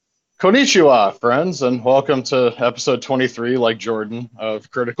Konnichiwa, friends, and welcome to episode 23, like Jordan,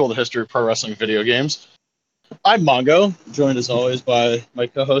 of Critical, the History of Pro Wrestling Video Games. I'm Mongo, joined as always by my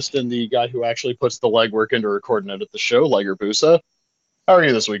co-host and the guy who actually puts the legwork into recording it at the show, Liger Busa. How are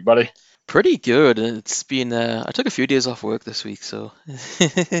you this week, buddy? Pretty good. It's been I took a few days off work this week, so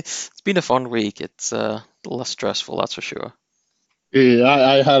it's been a fun week. It's less stressful, that's for sure. Yeah,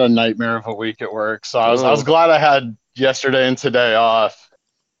 I had a nightmare of a week at work, so I was Oh, glad I had yesterday and today off.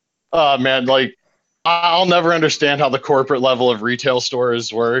 Man, like I'll never understand how the corporate level of retail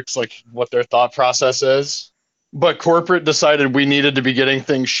stores works, like what their thought process is. But corporate decided we needed to be getting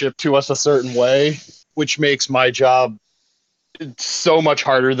things shipped to us a certain way, which makes my job so much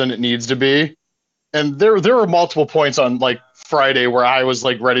harder than it needs to be. And there were multiple points on like Friday where I was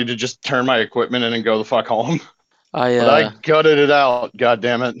like ready to just turn my equipment in and go the fuck home. I But I uh gutted it out, god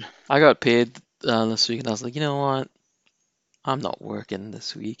damn it. I got paid this week, and I was like, you know what? I'm not working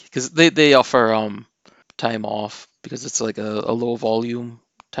this week because they offer time off because it's like a low volume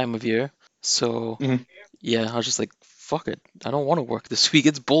time of year. So Mhm. yeah, I was just like, fuck it. I don't want to work this week.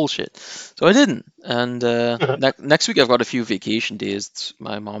 It's bullshit. So I didn't. And next week I've got a few vacation days. It's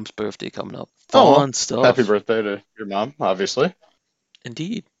my mom's birthday coming up. Oh well. Fun Happy stuff. birthday to your mom, obviously.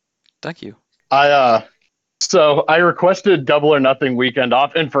 Indeed. Thank you. I So I requested Double or Nothing weekend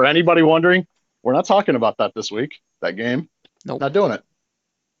off, and for anybody wondering, we're not talking about that this week. That game, Nope. not doing it.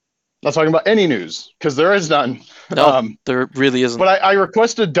 Not talking about any news because there is none. No, Um, there really isn't. but I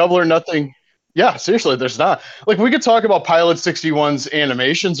requested Double or Nothing. Yeah, seriously, there's not. Like we could talk about Pilot 61's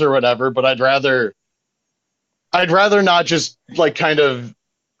animations or whatever, but I'd rather not just like kind of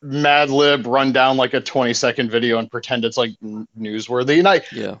Mad Lib run down like a 20-second video and pretend it's like newsworthy. And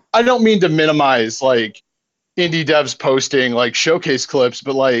Yeah. I don't mean to minimize like indie devs posting like showcase clips,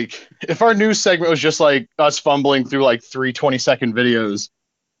 but like if our news segment was just like us fumbling through like 3 20-second videos,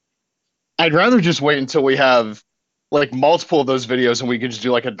 I'd rather just wait until we have like multiple of those videos and we could just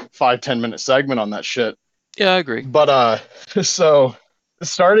do like a 5-10 minute segment on that shit. Yeah, I agree. But so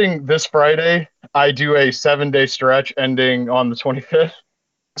starting this Friday, I do a 7 day stretch ending on the 25th.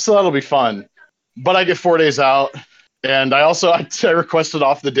 So that'll be fun. But I get 4 days out. And I requested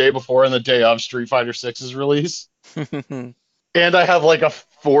off the day before and the day of Street Fighter Six's release. And I have like a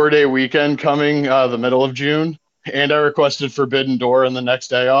 4 day weekend coming the middle of June. And I requested Forbidden Door and the next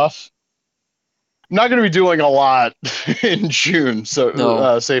day off. I'm not going to be doing a lot in June, so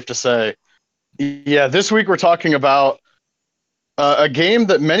No. safe to say. Yeah, this week we're talking about a game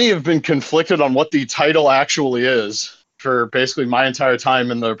that many have been conflicted on what the title actually is for basically my entire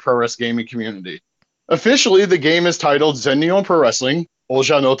time in the pro wrestling gaming community. Officially, the game is titled Zen-Nippon Pro Wrestling,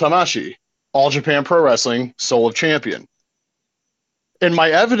 Ouja no Tamashii, All Japan Pro Wrestling, Soul of Champion. And my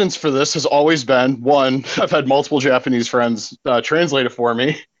evidence for this has always been, one, I've had multiple Japanese friends translate it for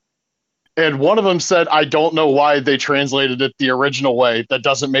me. And one of them said, I don't know why they translated it the original way. That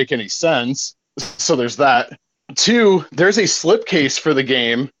doesn't make any sense. So there's that. Two, there's a slipcase for the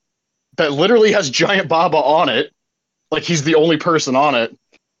game that literally has Giant Baba on it. Like he's the only person on it,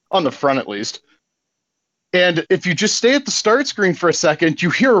 on the front at least. And if you just stay at the start screen for a second, you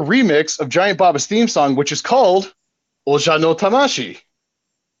hear a remix of Giant Baba's theme song, which is called Ouja no Tamashii. Yeah,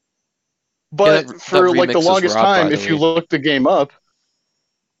 But that for like the remix is longest rad, by time, the if you way. look the game up,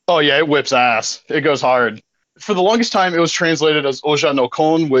 oh yeah, it whips ass. It goes hard. For the longest time, it was translated as Ouja no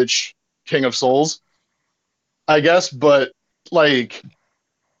Kon, which King of Souls, I guess. But like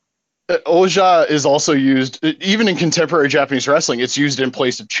Ouja is also used, even in contemporary Japanese wrestling, it's used in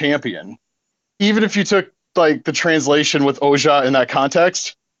place of champion. Even if you took like the translation with Ouja in that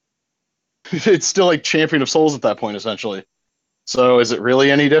context, it's still like champion of souls at that point, essentially. So is it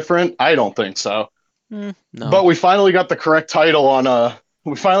really any different? I don't think so. No. But we finally got the correct title on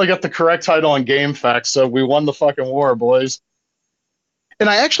Game Facts, so we won the fucking war, boys. And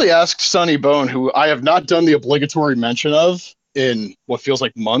I actually asked Sonny Bone, who I have not done the obligatory mention of in what feels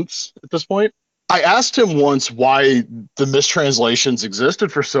like months at this point. I asked him once why the mistranslations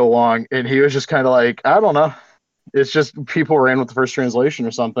existed for so long, and he was just kind of like, I don't know. It's just people ran with the first translation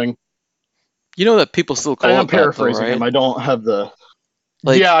or something. You know that people still And call I'm it that though, paraphrasing him. right? I don't have the.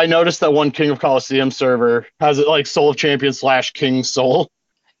 Yeah, Like, I noticed that one King of Colosseum server has it like Soul of Champion / King Soul.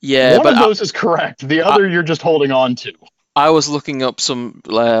 yeah, One but of those is correct. The I, other you're just holding on to. I was looking up some,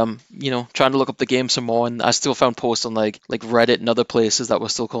 trying to look up the game some more, and I still found posts on like Reddit and other places that were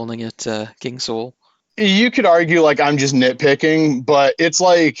still calling it King Soul. You could argue like I'm just nitpicking, but it's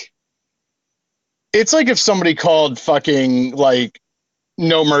like if somebody called fucking like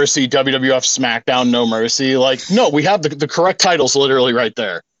No Mercy WWF SmackDown No Mercy. Like, no, we have the correct titles literally right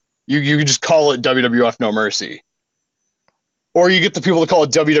there. You just call it WWF No Mercy. Or you get the people that call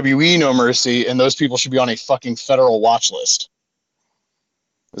it WWE No Mercy, and those people should be on a fucking federal watch list,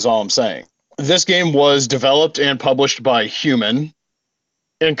 is all I'm saying. This game was developed and published by Human.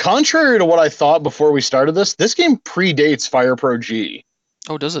 And contrary to what I thought before we started this game predates Fire Pro G.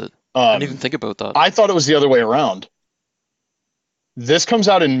 Oh, does it? I didn't even think about that. I thought it was the other way around. This comes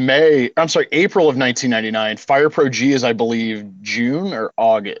out in April of 1999. Fire Pro G is, I believe, June or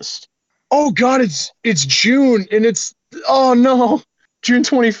August. Oh God, it's June, and oh no, June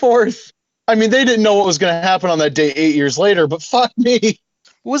 24th. I mean, they didn't know what was going to happen on that day 8 years later, but fuck me.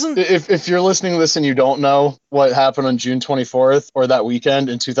 Wasn't If you're listening to this and you don't know what happened on June 24th or that weekend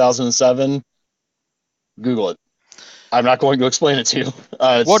in 2007, Google it. I'm not going to explain it to you.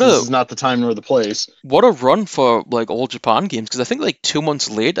 This is not the time nor the place. What a run for like all Japan games, because I think like 2 months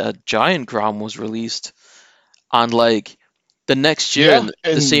later, Giant Gram was released, and like the next year,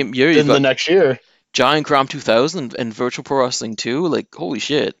 the same year, you got the next year Giant Gram 2000 and Virtual Pro Wrestling 2. Like, holy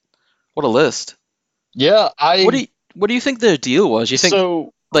shit, what a list! Yeah, what do you think their deal was? You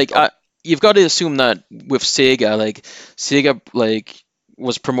think you've got to assume that with Sega, like Sega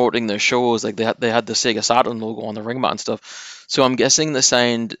was promoting their shows, like they had the Sega Saturn logo on the ring mat and stuff. So I'm guessing they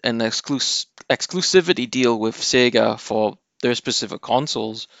signed an exclusivity deal with Sega for their specific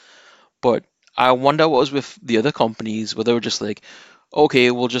consoles. But I wonder what was with the other companies, where they were just like,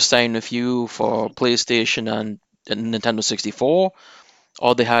 okay, we'll just sign a few for PlayStation and Nintendo 64,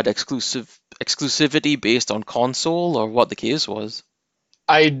 or they had exclusivity based on console, or what the case was.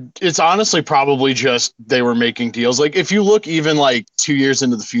 It's honestly probably just they were making deals. Like if you look even like 2 years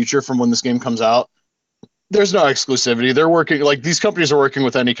into the future from when this game comes out, there's no exclusivity. They're working, like, these companies are working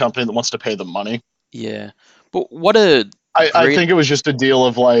with any company that wants to pay them money. Yeah, but what a I think it was just a deal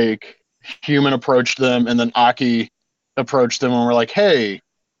of like Human approached them and then Aki approached them and were like, hey,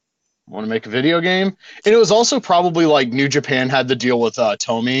 want to make a video game? And it was also probably like New Japan had the deal with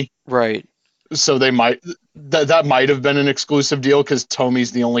Tomy. Right. So they that might have been an exclusive deal because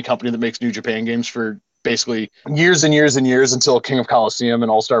Tomy's the only company that makes New Japan games for basically years and years and years until King of Colosseum and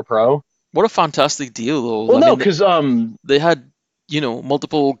All Star Pro. What a fantastic deal, though. Well, no, because they had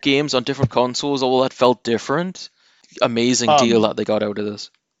multiple games on different consoles, all that felt different. Amazing deal that they got out of this.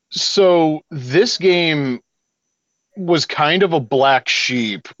 So this game was kind of a black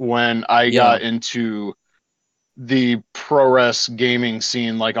sheep when I got into the pro res gaming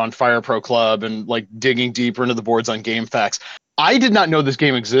scene, like on Fire Pro Club and like digging deeper into the boards on GameFAQs. I did not know this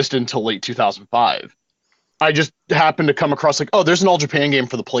game existed until late 2005. I just happened to come across like, oh, there's an All Japan game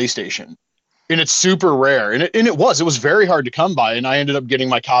for the PlayStation, and it's super rare, and it was very hard to come by, and I ended up getting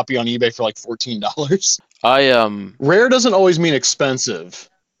my copy on eBay for like $14. Rare doesn't always mean expensive.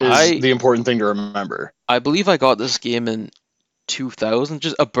 Is the important thing to remember. I believe I got this game in 2000,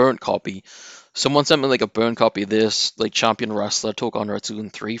 just a burnt copy. Someone sent me like a burnt copy of this, like Champion Wrestler Tokon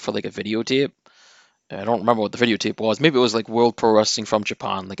Ratsuden 3 for like a videotape. I don't remember what the videotape was. Maybe it was like World Pro Wrestling from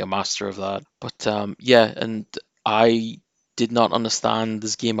Japan, like a master of that. But yeah, and I did not understand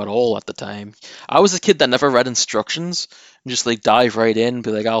this game at all at the time. I was a kid that never read instructions and just like dive right in,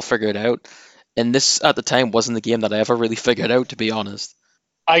 be like, I'll figure it out. And this at the time wasn't the game that I ever really figured out, to be honest.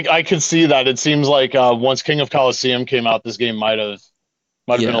 I could see that. It seems like once King of Colosseum came out, this game might have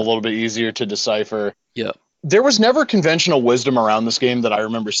been a little bit easier to decipher. Yeah. There was never conventional wisdom around this game that I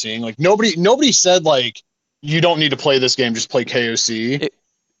remember seeing. Like nobody said like you don't need to play this game, just play KOC.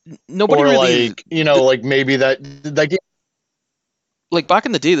 Nobody or really, like like maybe that game. Like back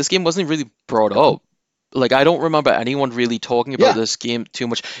in the day, this game wasn't really brought up. Like I don't remember anyone really talking about this game too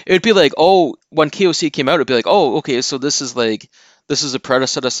much. It would be like, oh, when KOC came out, it'd be like, oh, okay, so this is a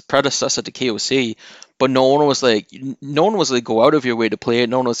predecessor to KOC, but no one was like go out of your way to play it.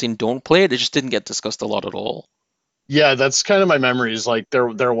 No one was saying don't play it. It just didn't get discussed a lot at all. Yeah, that's kind of my memories. Like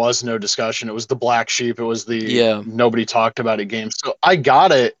there was no discussion. It was the black sheep. It was the nobody talked about it game. So I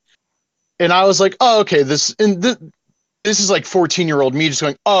got it, and I was like, oh, okay, this is like 14-year-old me just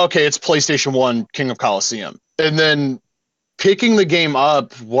going, oh, okay, it's PlayStation 1 King of Colosseum. And then picking the game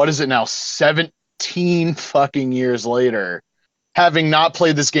up, what is it now, 17 fucking years later, having not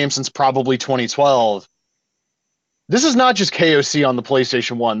played this game since probably 2012. This is not just KOC on the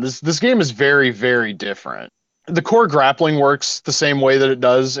PlayStation 1. This game is very, very different. The core grappling works the same way that it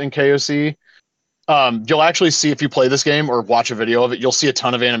does in KOC. You'll actually see, if you play this game or watch a video of it, you'll see a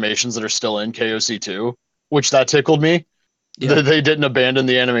ton of animations that are still in KOC 2, which that tickled me. Yeah. They didn't abandon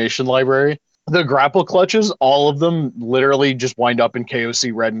the animation library. The grapple clutches, all of them literally just wind up in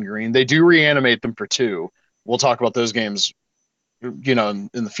KOC red and green. They do reanimate them for 2. We'll talk about those games, in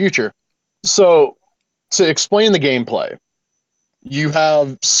the future. So to explain the gameplay, you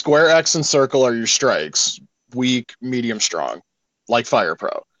have square, X, and circle are your strikes. weak, medium, strong, like Fire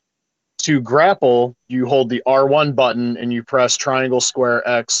Pro. To grapple, you hold the R1 button and you press triangle, square,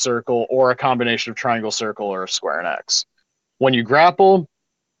 X, circle, or a combination of triangle, circle, or square and X. When you grapple,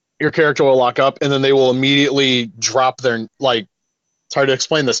 your character will lock up, and then they will immediately drop their, like, it's hard to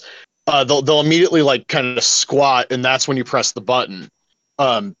explain this. They'll immediately, like, kind of squat, and that's when you press the button.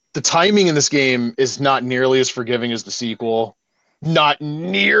 The timing in this game is not nearly as forgiving as the sequel, not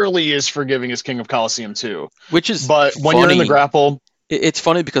nearly as forgiving as King of Colosseum 2. Which is But when you're in the funny. grapple, It's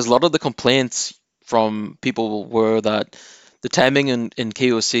funny because a lot of the complaints from people were that the timing in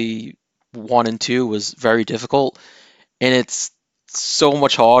KOC 1 and 2 was very difficult, and it's so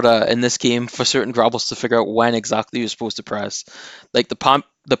much harder in this game for certain grapples to figure out when exactly you're supposed to press. Like the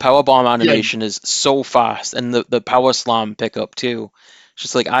power bomb yeah, animation is so fast, and the power slam pickup too. It's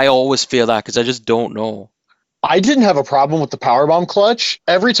just like I always feel that because I just don't know. I didn't have a problem with the powerbomb clutch.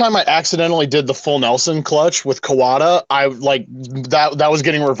 Every time I accidentally did the full Nelson clutch with Kawada, I like that was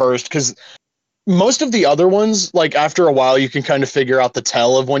getting reversed because most of the other ones, like after a while, you can kind of figure out the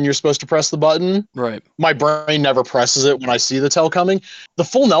tell of when you're supposed to press the button. Right. My brain never presses it when I see the tell coming. The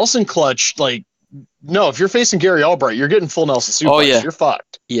full Nelson clutch, like, no, if you're facing Gary Albright, you're getting full Nelson suplex. Oh yeah, You're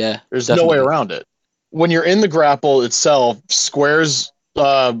fucked. yeah, There's no way definitely. around it. When you're in the grapple itself, squares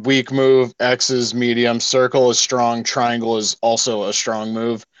weak move, X is medium, circle is strong, triangle is also a strong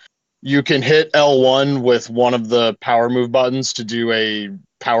move. You can hit L1 with one of the power move buttons to do a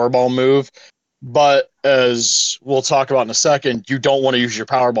powerball move, but as we'll talk about in a second, you don't want to use your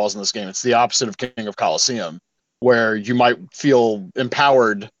power balls in this game. It's the opposite of King of Colosseum, where you might feel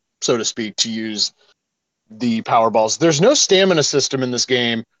empowered, so to speak, to use the power balls. There's no stamina system in this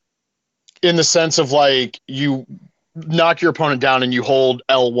game in the sense of like you knock your opponent down and you hold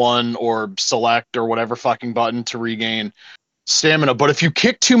L1 or select or whatever fucking button to regain stamina. But if you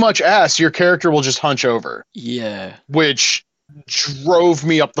kick too much ass, your character will just hunch over, Yeah, which drove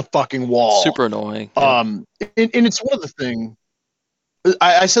me up the fucking wall. super annoying. Yep. And it's one of the things.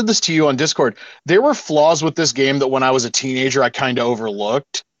 I said this to you on Discord. There were flaws with this game that when I was a teenager, I kind of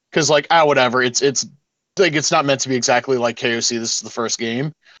overlooked because, like, whatever. It's like it's not meant to be exactly like KOC. This is the first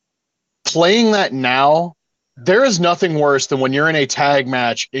game. Playing that now, there is nothing worse than when you're in a tag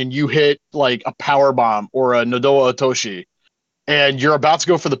match and you hit like a power bomb or a Nodoa Otoshi, and you're about to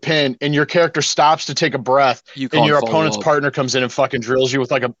go for the pin, and your character stops to take a breath, You and can't your follow opponent's up. partner comes in and fucking drills you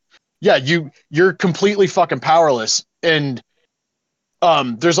with like a, yeah, you're completely fucking powerless. And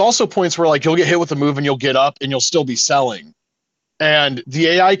there's also points where like you'll get hit with a move and you'll get up and you'll still be selling, and the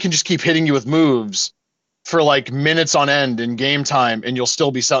AI can just keep hitting you with moves for like minutes on end in game time, and you'll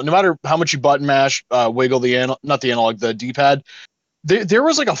still be selling no matter how much you button mash, wiggle the not the analog, the D-pad. There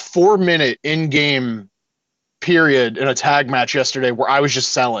was like a 4-minute in-game period in a tag match yesterday where I was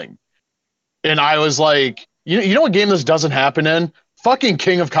just selling, and I was like, you know what game this doesn't happen in? Fucking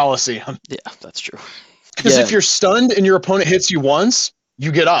King of Colosseum. Yeah, that's true. Because Yeah, if you're stunned and your opponent hits you once,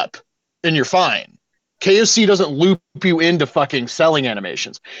 you get up and you're fine. KOC doesn't loop you into fucking selling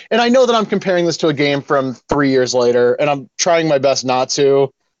animations. And I know that I'm comparing this to a game from 3 years later, and I'm trying my best not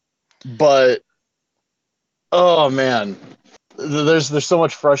to, but oh man, there's so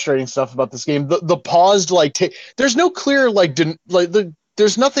much frustrating stuff about this game. The paused like there's no clear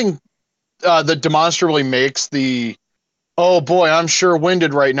there's nothing that demonstrably makes the, oh boy, I'm sure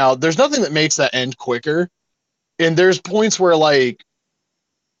winded right now. There's nothing that makes that end quicker. And there's points where like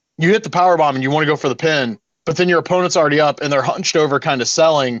you hit the power bomb and you want to go for the pin, but then your opponent's already up and they're hunched over kind of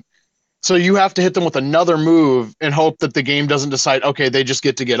selling. So you have to hit them with another move and hope that the game doesn't decide, okay, they just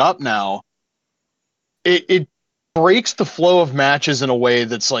get to get up now. It breaks the flow of matches in a way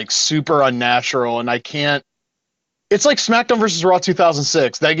that's like super unnatural, and I can't. It's like SmackDown versus Raw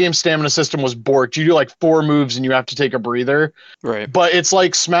 2006. That game's stamina system was borked. You do like 4 moves and you have to take a breather. right. But it's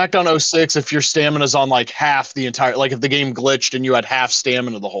like SmackDown 06 if your stamina's on like half the entire, like if the game glitched and you had half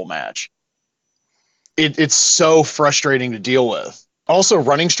stamina the whole match. It's so frustrating to deal with. Also,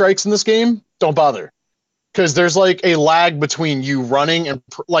 running strikes in this game, don't bother. Because there's like a lag between you running and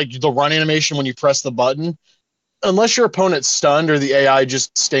like the run animation when you press the button. Unless your opponent's stunned or the AI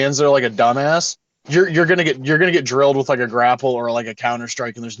just stands there like a dumbass, you're gonna get drilled with like a grapple or like a counter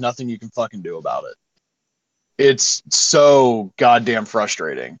strike, and there's nothing you can fucking do about it. It's so goddamn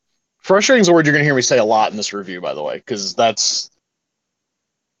frustrating. Frustrating is a word you're gonna hear me say a lot in this review, by the way, because that's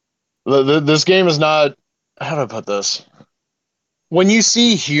this game is not. How do I put this? When you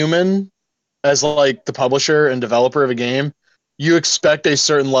see human as like the publisher and developer of a game, you expect a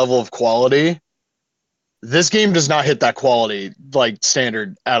certain level of quality. This game does not hit that quality like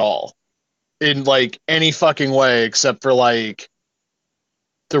standard at all in like any fucking way, except for like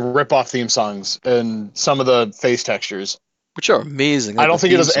rip-off theme songs and some of the face textures. which are amazing. I Like the don't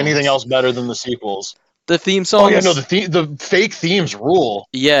think it theme does anything songs. else better than the sequels. The theme Oh yeah, no, songs, the fake themes rule.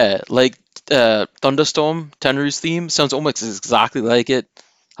 yeah, like Thunderstorm, Tenru's theme sounds almost exactly like it.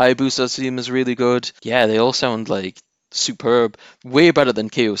 Hayabusa's theme is really good. Yeah, they all sound like superb. Way better than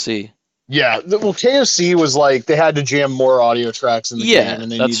KOC. Yeah, well, KOC was like they had to jam more audio tracks in the game, Yeah,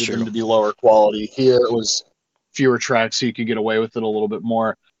 and they that's needed them true. to be lower quality. Here it was fewer tracks, so you could get away with it a little bit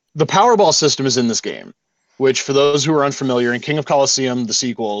more. The Powerball system is in this game, which for those who are unfamiliar, in King of Colosseum, the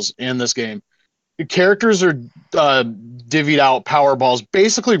sequels, and this game, the characters are divvied out Powerballs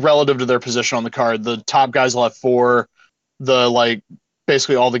basically relative to their position on the card. The top guys will have 4, the like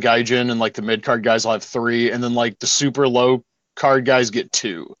basically all the Gaijin and like the mid card guys will have 3, and then like the super low card guys get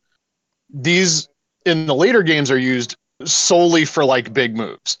 2. These in the later games are used solely for like big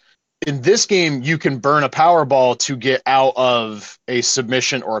moves. In this game, you can burn a Powerball to get out of a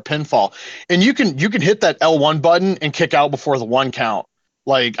submission or a pinfall, and you can hit that L1 button and kick out before the 1 count.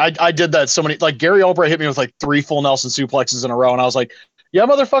 Like I did that so many. Like Gary Albright hit me with like 3 full Nelson suplexes in a row, and I was like, "Yeah,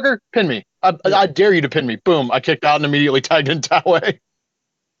 motherfucker, pin me! I dare you to pin me!" Boom! I kicked out and immediately tagged in Taue.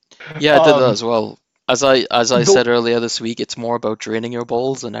 Yeah, I did that Um, as well. As I the said earlier this week, it's more about draining your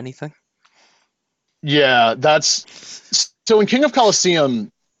balls than anything. Yeah, that's so in King of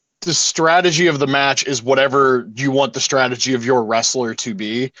Colosseum, the strategy of the match is whatever you want the strategy of your wrestler to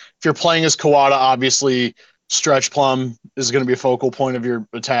be. If you're playing as Kawada, obviously Stretch Plum is going to be a focal point of your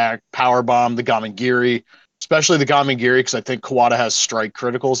attack. Power Bomb, the Gamengiri, especially the Gamengiri, because I think Kawada has strike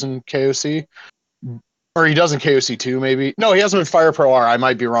criticals in KOC. Or he does in KOC too, maybe. No, he has them in Fire Pro R. I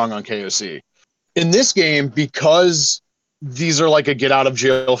might be wrong on KOC. In this game, because these are like a get out of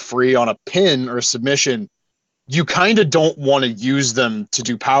jail free on a pin or a submission, you kind of don't want to use them to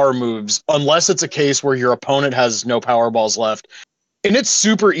do power moves unless it's a case where your opponent has no power balls left. And it's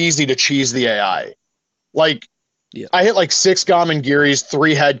super easy to cheese the AI. Like, Yeah. I hit like 6 Gamen-Giris,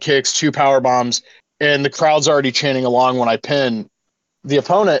 3 head kicks, 2 power bombs, and the crowd's already chanting along when I pin the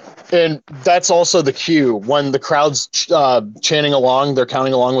opponent. And that's also the cue. When the crowd's chanting along, they're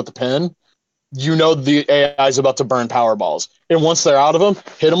counting along with the pin. You know the AI is about to burn power balls, and once they're out of them,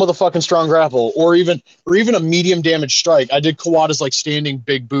 hit them with a fucking strong grapple, or even a medium damage strike. I did Kawada's like standing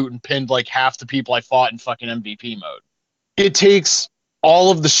big boot and pinned like half the people I fought in fucking MVP mode. It takes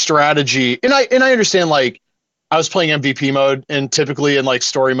all of the strategy, and I understand like I was playing MVP mode, and typically in like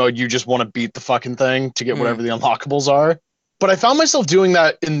story mode, you just want to beat the fucking thing to get Mm. whatever the unlockables are. But I found myself doing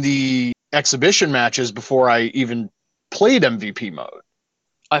that in the exhibition matches before I even played MVP mode.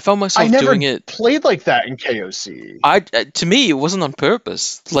 I found I myself doing never it. played like that in KOC. To me, it wasn't on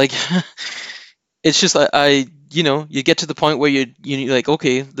purpose. Like, it's just you get to the point where you like,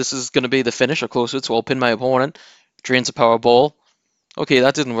 okay, this is gonna be the finish or closer, so I'll pin my opponent, drains a power ball. Okay,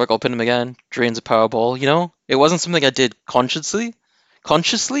 that didn't work. I'll pin him again, drains a power ball. It wasn't something I did consciously.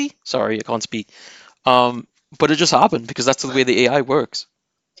 Consciously, sorry, I can't speak. Um, but it just happened because that's the way the AI works.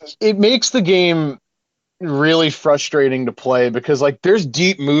 It makes the game really frustrating to play because like there's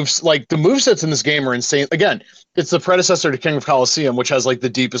deep moves, like the movesets in this game are insane. Again, it's the predecessor to King of Colosseum, which has like the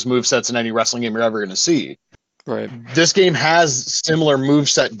deepest movesets in any wrestling game you're ever going to see. Right. This game has similar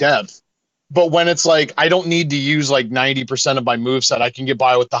moveset depth, but when it's like I don't need to use like 90% of my moveset, I can get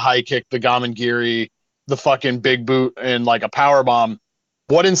by with the high kick, the Gamengiri, the fucking big boot, and like a power bomb.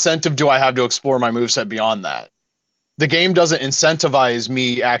 What incentive do I have to explore my moveset beyond that? The game doesn't incentivize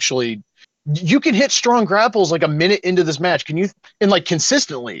me actually. You can hit strong grapples like a minute into this match. Can you, and like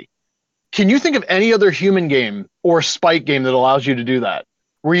consistently, can you think of any other human game or spike game that allows you to do that?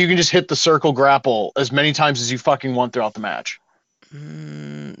 Where you can just hit the circle grapple as many times as you fucking want throughout the match.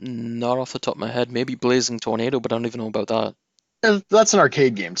 Not off the top of my head. Maybe Blazing Tornado, but I don't even know about that. And that's an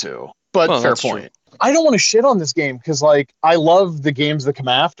arcade game too. But Well, fair that's true. point. I don't want to shit on this game because like I love the games that come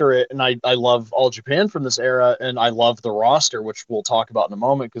after it, and I love All Japan from this era, and I love the roster, which we'll talk about in a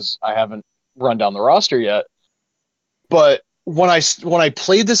moment because I haven't run down the roster yet. But when I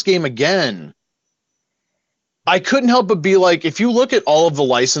played this game again, I couldn't help but be like, if you look at all of the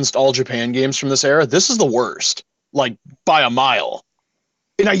licensed All Japan games from this era, this is the worst, like by a mile.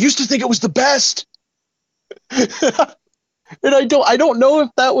 And I used to think it was the best. And I don't know if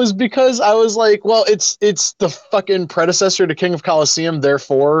that was because I was like, well, it's the fucking predecessor to King of Colosseum,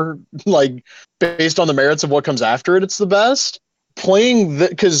 therefore, like based on the merits of what comes after it, it's the best. Playing the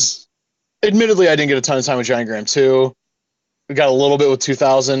because admittedly I didn't get a ton of time with Giant Graham 2. We got a little bit with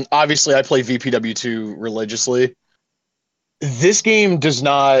 2000. Obviously, I play VPW2 religiously. This game does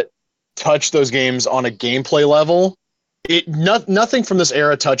not touch those games on a gameplay level. Nothing from this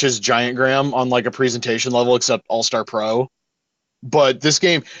era touches Giant Graham on like a presentation level except All Star Pro. But this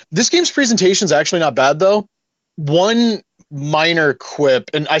game's presentation is actually not bad though. One minor quip,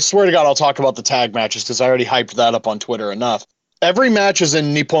 and I swear to God, I'll talk about the tag matches because I already hyped that up on Twitter enough. Every match is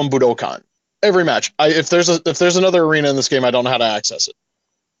in Nippon Budokan. Every match. If there's another arena in this game, I don't know how to access it.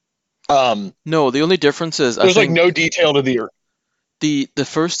 No, the only difference is I There's like think no detail to the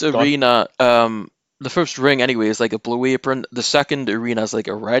first arena, the first ring anyway is like a blue apron. The second arena is like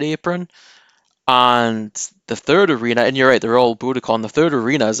a red apron, and the third arena, and you're right, they're all Budokan. The third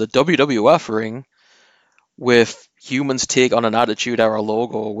arena is a WWF ring with humans take on an Attitude Era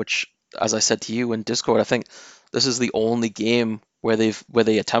logo, which, as I said to you in Discord, I think this is the only game where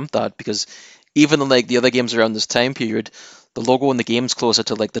they attempt that, because even in like the other games around this time period, the logo in the game's closer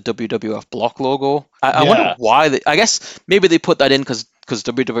to like the WWF block logo. I wonder Yeah. why I guess maybe they put that in because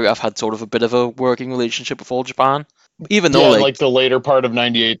WWF had sort of a bit of a working relationship with All Japan. Even though Yeah, in like like the later part of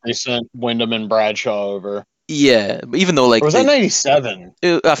 '98, they sent Wyndham and Bradshaw over. yeah, even though Or like was that '97?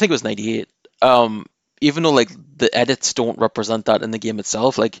 I think it was 98. Um, Even though like the edits don't represent that in the game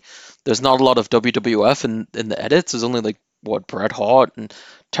itself, like there's not a lot of WWF in the edits. There's only like what Bret Hart and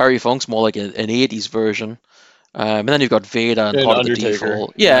Terry Funk's more like an 80s version. And then you've got Vader and And part of the Undertaker.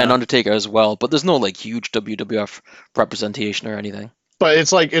 default. Yeah, and Yeah. Undertaker as well. But there's no like huge WWF representation or anything. But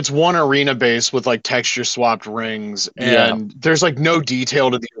it's like it's one arena base with like texture swapped rings, Yeah, and there's like no detail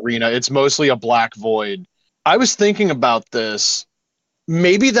to the arena. It's mostly a black void. I was thinking about this.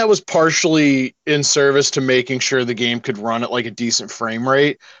 Maybe that was partially in service to making sure the game could run at like a decent frame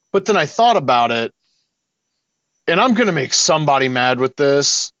rate. But then I thought about it, and I'm gonna make somebody mad with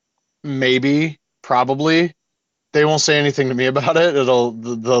this. Maybe, probably. They won't say anything to me about it.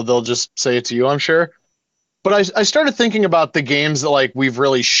 They'll just say it to you, I'm sure. But I started thinking about the games that like we've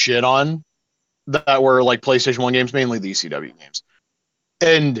really shit on that were like PlayStation 1 games, mainly the ECW games.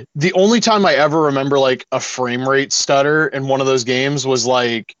 And the only time I ever remember like a frame rate stutter in one of those games was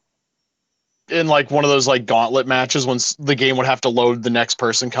like in like one of those like gauntlet matches when the game would have to load the next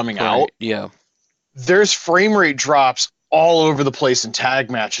person coming right. out. Yeah, There's frame rate drops all over the place in tag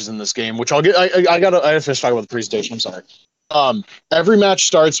matches in this game, which I'll get. I got. I have to finish talking about the presentation. I'm sorry. Every match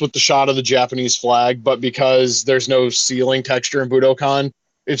starts with the shot of the Japanese flag, but because there's no ceiling texture in Budokan,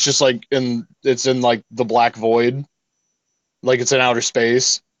 it's just like it's in like the black void, like it's in outer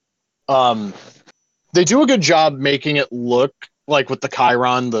space. Um, they do a good job making it look like with the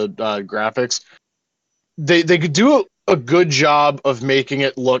Chiron, the graphics. They could do a good job of making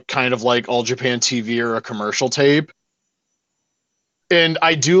it look kind of like All Japan TV or a commercial tape. And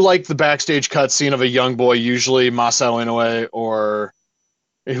I do like the backstage cutscene of a young boy, usually Masao Inoue, or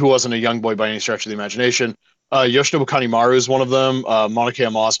who wasn't a young boy by any stretch of the imagination. Yoshinobu Kanemaru is one of them.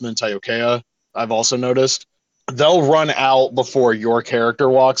 Monokea Mossman, Tayokea, I've also noticed. They'll run out before your character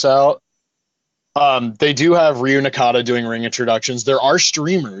walks out. They do have Ryu Nakata doing ring introductions. There are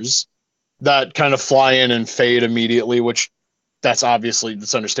streamers that kind of fly in and fade immediately, which that's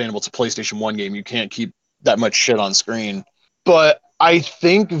understandable. It's a PlayStation 1 game. You can't keep that much shit on screen. But I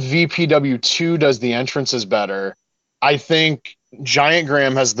think VPW 2 does the entrances better. I think Giant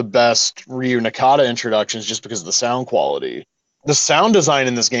Graham has the best Ryu Nakata introductions just because of the sound quality. The sound design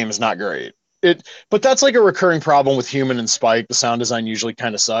in this game is not great. But that's like a recurring problem with Human and Spike. The sound design usually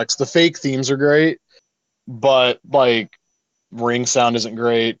kind of sucks. The fake themes are great, but like ring sound isn't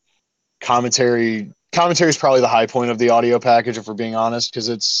great. Commentary is probably the high point of the audio package, if we're being honest, because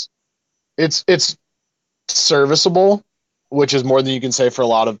it's serviceable, which is more than you can say for a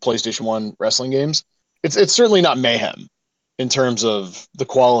lot of PlayStation 1 wrestling games. It's certainly not mayhem in terms of the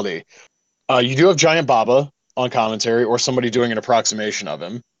quality. You do have Giant Baba on commentary or somebody doing an approximation of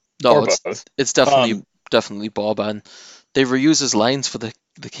him, no, or both. it's Um, definitely Bob, and they reuse his lines for the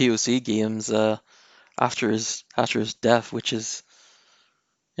KOC games after his death, which is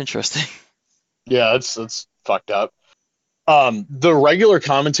interesting. yeah, it's fucked up. The regular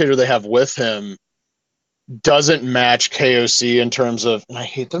commentator they have with him doesn't match KOC in terms of, and I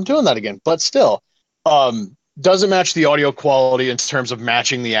hate them doing that again, but still, doesn't match the audio quality in terms of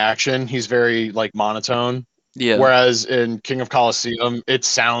matching the action. He's very like monotone. Yeah, Whereas in King of Colosseum, it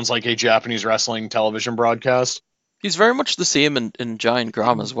sounds like a Japanese wrestling television broadcast. he's very much the same in Giant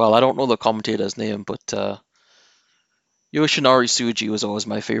Graham as well. I don't know the commentator's name, but Yoshinari Tsuji was always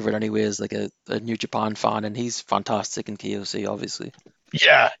my favorite anyway, as like a New Japan fan, and he's fantastic in KOC, obviously.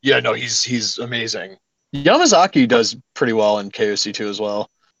 Yeah, no, he's amazing. Yamazaki does pretty well in KOC 2 as well.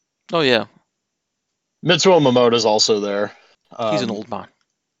 Oh yeah, Mitsuo Momota's also there. he's an Um, old man.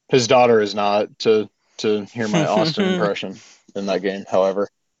 his daughter is not to hear my Austin impression in that game, however.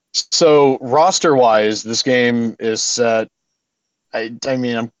 So roster wise, this game is set. I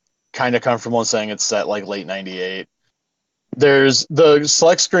mean, I'm kind of comfortable in saying it's set like late '98. There's the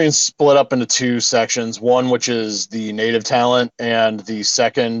select screen split up into two sections. One, which is the native talent, and the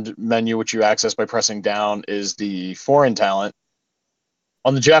second menu, which you access by pressing down, is the foreign talent.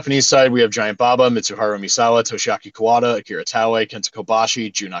 On the Japanese side, we have Giant Baba, Mitsuharu Misawa, Toshiaki Kawada, Akira Taue, Kenta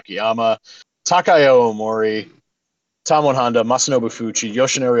Kobashi, Jun Akiyama, Takayo Omori, Tamon Honda, Masanobu Fuchi,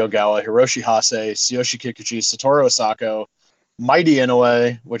 Yoshinori Ogawa, Hiroshi Hase, Tsuyoshi Kikuchi, Satoru Osako, Mighty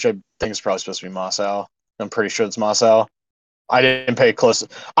Inoue, which I think is probably supposed to be Masao. I'm pretty sure it's Masao. I didn't pay close.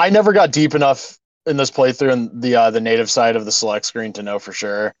 I never got deep enough in this playthrough in the native side of the select screen to know for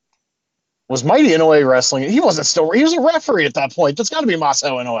sure. Was Mighty Inoue wrestling? He wasn't still. He was a referee at that point. That's got to be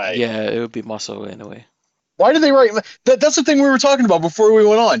Masao Inoue. Yeah, it would be Maso anyway. Why did they write that? That's the thing we were talking about before we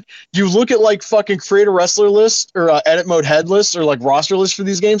went on. You look at like fucking create a wrestler list or edit mode head list or like roster list for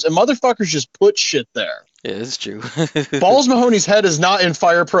these games, and motherfuckers just put shit there. Yeah, it's true. Balls Mahoney's head is not in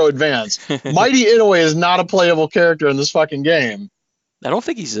Fire Pro Advance. Mighty Inoue is not a playable character in this fucking game. I don't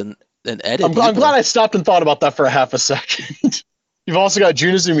think he's an edit. I'm glad I stopped and thought about that for a half a second. You've also got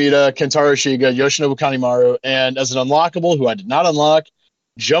Jun Izumida, Kentaro Shiga, Yoshinobu Kanemaru, and as an unlockable, who I did not unlock,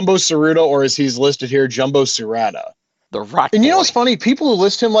 Jumbo Tsuruta, or as he's listed here, Jumbo Tsurata. The Rat And you know Boy. what's funny? People who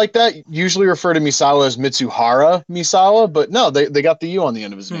list him like that usually refer to Misawa as Mitsuhara Misawa, but no, they got the U on the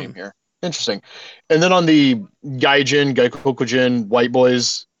end of his name here. Interesting. And then on the Gaijin, Gaikokujin, White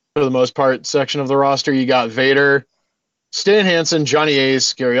Boys, for the most part, section of the roster, you got Vader, Stan Hansen, Johnny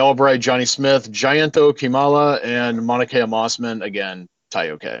Ace, Gary Albright, Johnny Smith, Gianto Kimala, and Monokea Mossman, again,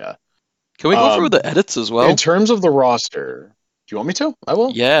 Taiyokea. Can we go through the edits as well? In terms of the roster, do you want me to? I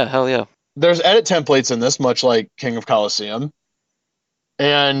will. Yeah, hell yeah. There's edit templates in this, much like King of Colosseum.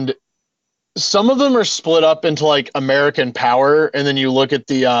 And some of them are split up into like American Power, and then you look at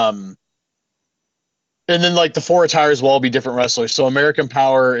the and then like the four attires will all be different wrestlers. So American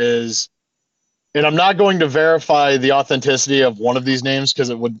Power is, and I'm not going to verify the authenticity of one of these names because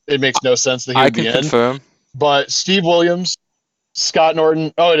it makes no sense that he would be in. Confirm. But Steve Williams, Scott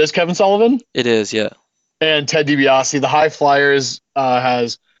Norton, oh, it is Kevin Sullivan? It is, yeah. And Ted DiBiase. The High Flyers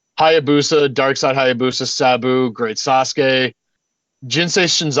has Hayabusa, Darkside Hayabusa, Sabu, Great Sasuke. Jinsei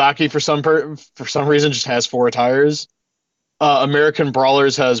Shinzaki for some reason just has four attires. American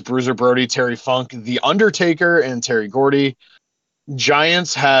Brawlers has Bruiser Brody, Terry Funk, The Undertaker, and Terry Gordy.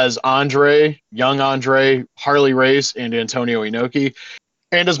 Giants has Andre, Young Andre, Harley Race, and Antonio Inoki.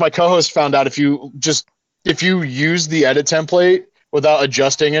 And as my co-host found out, if you use the edit template without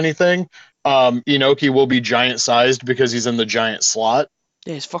adjusting anything, Inoki will be giant-sized because he's in the giant slot.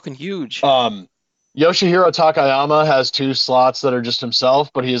 Yeah, he's fucking huge. Yoshihiro Takayama has two slots that are just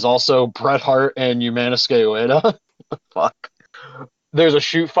himself, but he is also Bret Hart and Yumanisuke Ueda. Fuck. There's a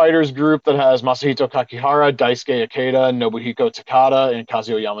shoot fighters group that has Masahito Kakihara, Daisuke Ikeda, Nobuhiko Takada, and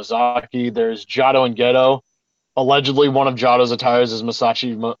Kazuo Yamazaki. There's Jado and Gedo. Allegedly, one of Jado's attires is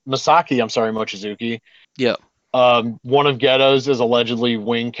Masaki Mochizuki. Yeah. One of Gedo's is allegedly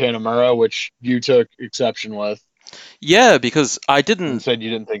Wing Kanemaru, which you took exception with. Yeah, because I didn't. And said you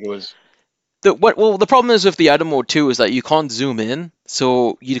didn't think it was. The problem is with the edit mode too is that you can't zoom in,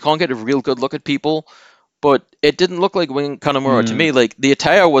 so you can't get a real good look at people. But it didn't look like Wing Kanemaru to me. Like the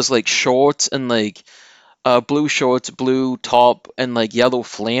attire was like shorts and like blue shorts, blue top, and like yellow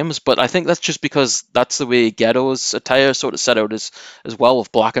flames. But I think that's just because that's the way Ghetto's attire sort of set out as well,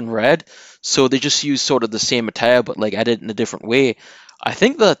 with black and red. So they just use sort of the same attire but like edit in a different way. I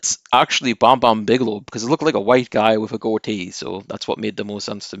think that's actually Bam Bam Bigelow because it looked like a white guy with a goatee. So that's what made the most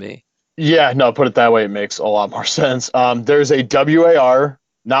sense to me. Yeah, no, put it that way, it makes a lot more sense. There's a WAR,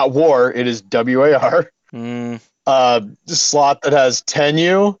 not war, it is WAR. Slot that has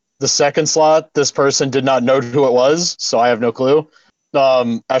Tenyu. The second slot, this person did not know who it was, so I have no clue.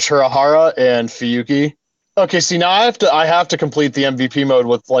 Ashurahara and Fuyuki. Okay, see now I have to complete the MVP mode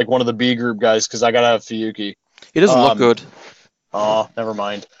with like one of the B group guys because I gotta have Fuyuki. He doesn't look good. Oh, never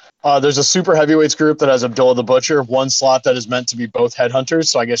mind. There's a super heavyweights group that has Abdullah the Butcher, one slot that is meant to be both headhunters,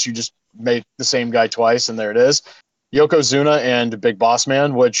 so I guess you just make the same guy twice, and there it is. Yokozuna and Big Boss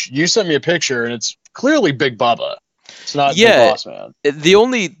Man, which you sent me a picture, and it's clearly Big Bubba. It's not Big Boss Man. The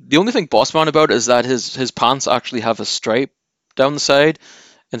only thing Boss Man about is that his pants actually have a stripe down the side.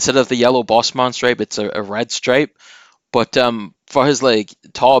 Instead of the yellow Boss Man stripe, it's a red stripe. But for his like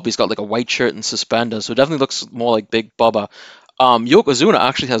top, he's got like a white shirt and suspenders, so it definitely looks more like Big Bubba. Yokozuna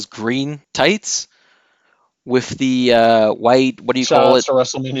actually has green tights with the white. What do you call it? To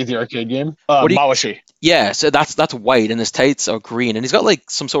WrestleMania, the arcade game. Mawashi. Yeah, so that's white, and his tights are green, and he's got like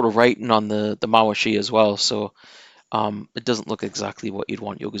some sort of writing on the Mawashi as well. So it doesn't look exactly what you'd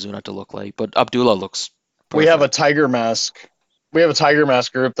want Yokozuna to look like, but Abdullah looks perfect. We have a Tiger Mask. We have a Tiger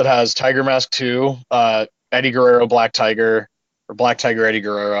Mask group that has Tiger Mask 2, Eddie Guerrero, Black Tiger, or Black Tiger Eddie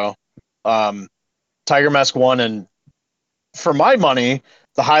Guerrero. Tiger Mask won, and for my money,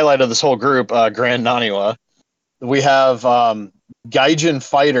 the highlight of this whole group, Grand Naniwa. We have Gaijin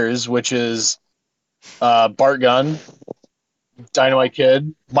Fighters, which is Bart Gunn, Dynamite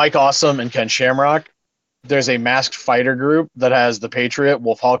Kid, Mike Awesome, and Ken Shamrock. There's a masked fighter group that has the Patriot,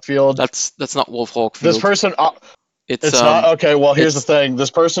 Wolf Hawkfield. That's not Wolf Hawkfield. This person, it's not okay. Well, here's the thing. This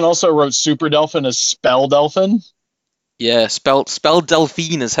person also wrote Super Delphin as Spell Delphin. Yeah, spell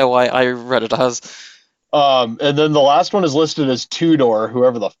Delphine is how I read it as. And then the last one is listed as Tudor,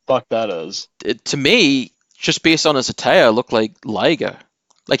 whoever the fuck that is. To me, just based on his attire, looked like Liger.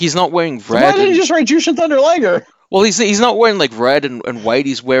 Like he's not wearing red. Why didn't you just write Jushin Thunder Liger? Well, he's not wearing like red and white.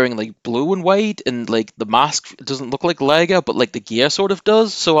 He's wearing like blue and white, and like the mask doesn't look like Liger, but like the gear sort of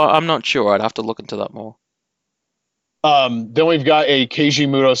does. So I'm not sure. I'd have to look into that more. Then we've got a Keiji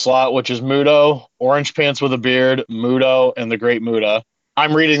Muto slot, which is Muto, Orange Pants with a Beard, Muto, and the Great Muta.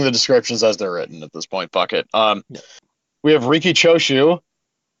 I'm reading the descriptions as they're written at this point. Fuck it. We have Riki Choshu.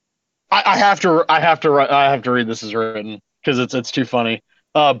 I have to read this as written because it's too funny.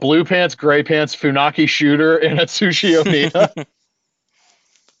 Blue Pants, Gray Pants, Funaki Shooter, and Atsushi Onita.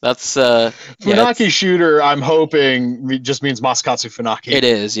 That's Funaki Shooter. I'm hoping just means Maskatsu Funaki. It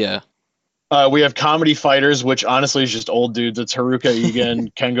is, yeah. We have Comedy Fighters, which honestly is just old dudes. It's Haruka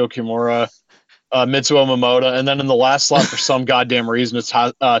Egan, Kengo Kimura, Mitsuo Momoda, and then in the last slot, for some goddamn reason, it's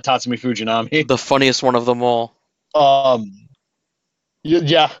Tatsumi Fujinami. The funniest one of them all.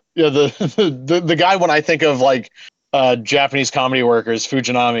 Yeah. The guy when I think of like Japanese comedy workers,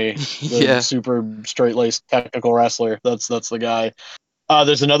 Fujinami, the super straight-laced technical wrestler. That's the guy.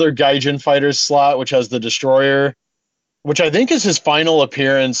 There's another Gaijin Fighters slot, which has the Destroyer, which I think is his final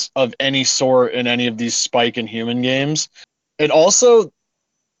appearance of any sort in any of these Spike and Human games. And also,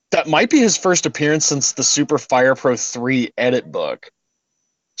 that might be his first appearance since the Super Fire Pro 3 edit book.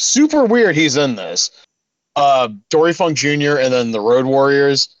 Super weird he's in this. Dory Funk Jr. and then the Road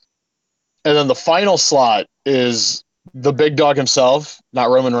Warriors. And then the final slot is the big dog himself,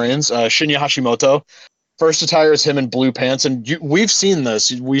 not Roman Reigns, Shinya Hashimoto. First attire is him in blue pants, and we've seen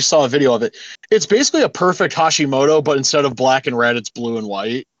this. We saw a video of it. It's basically a perfect Hashimoto, but instead of black and red, it's blue and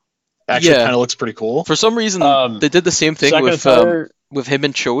white. Actually, it kind of looks pretty cool. For some reason, they did the same thing with him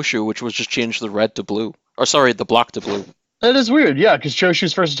and Choshu, which was just change the red to blue. Or sorry, the black to blue. That is weird, yeah, because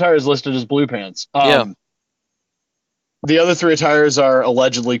Choshu's first attire is listed as blue pants. The other three attires are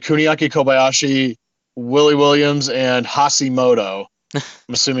allegedly Kuniaki Kobayashi, Willie Williams, and Hashimoto. I'm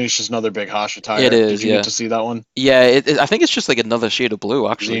assuming it's just another big Hash attire. It is, Did you get to see that one? Yeah, I think it's just like another shade of blue,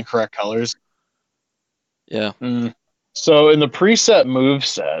 actually. The incorrect colors. Yeah. So in the preset move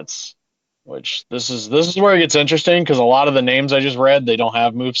sets, which this is where it gets interesting because a lot of the names I just read, they don't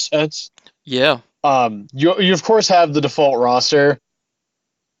have move sets. Yeah. You of course have the default roster,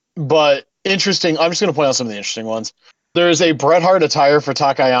 but interesting. I'm just going to point out some of the interesting ones. There's a Bret Hart attire for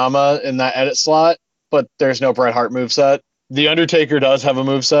Takayama in that edit slot, but there's no Bret Hart moveset. The Undertaker does have a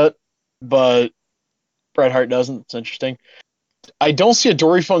moveset, but Bret Hart doesn't. It's interesting. I don't see a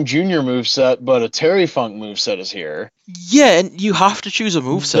Dory Funk Jr. moveset, but a Terry Funk moveset is here. Yeah, and you have to choose a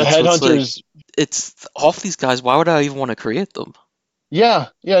moveset. The Headhunters. It's off these guys. Why would I even want to create them? Yeah,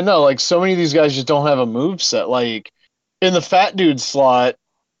 no, like so many of these guys just don't have a moveset. Like in the Fat Dude slot,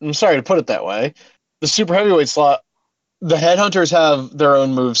 I'm sorry to put it that way, the Super Heavyweight slot, the Headhunters have their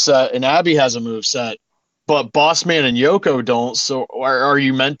own moveset, and Abby has a moveset, but Bossman and Yoko don't. So are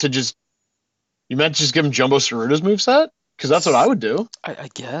you meant to just give him Jumbo Tsuruda's moveset? Because that's what I would do. I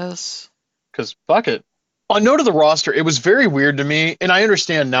guess. Because fuck it. On note of the roster, it was very weird to me, and I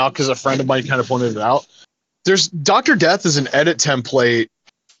understand now because a friend of mine kind of pointed it out. There's Dr. Death is an edit template,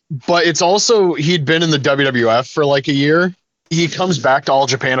 but it's also he'd been in the WWF for like a year. He comes back to All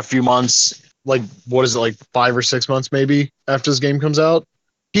Japan a few months, like what is it, like 5 or 6 months maybe after this game comes out.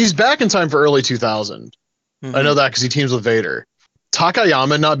 He's back in time for early 2000. I know that because he teams with Vader.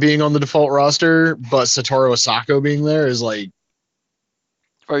 Takayama not being on the default roster, but Satoru Asako being there is like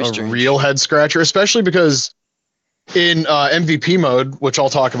very a strange. Real head scratcher, especially because in MVP mode, which I'll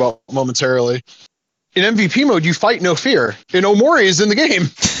talk about momentarily, in MVP mode you fight no fear, and Omori is in the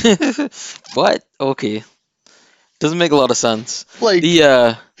game. What? Okay, doesn't make a lot of sense. Like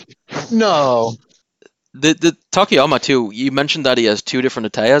no. The Takayama too. You mentioned that he has 2 different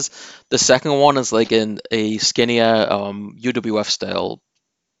attires. The second one is like in a skinnier UWF style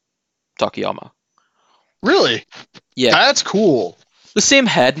Takayama. Really? Yeah. That's cool. The same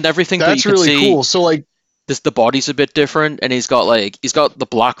head and everything. That's but you really cool. So like the body's a bit different, and he's got the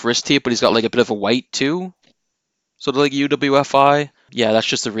black wrist tape, but he's got like a bit of a white too. Sort of like UWFI. Yeah, that's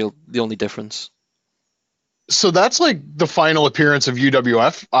just the only difference. So that's like the final appearance of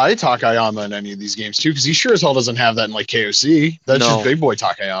UWF Takayama in any of these games too, because he sure as hell doesn't have that in like KOC. That's just No. big boy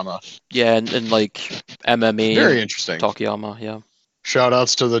Takayama. Yeah, and like MMA Very and interesting. Takayama, yeah. Shout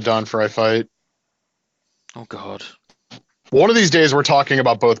outs to the Don Fry fight. Oh god. One of these days we're talking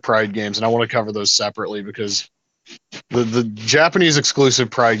about both Pride games, and I want to cover those separately because the Japanese exclusive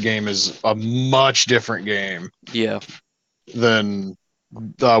Pride game is a much different game Yeah. than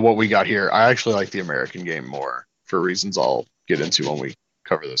what we got here. I actually like the American game more for reasons I'll get into when we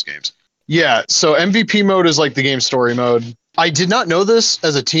cover those games. Yeah, so MVP mode is like the game story mode. I did not know this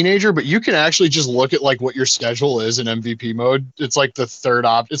as a teenager, but you can actually just look at like what your schedule is in MVP mode. It's like the third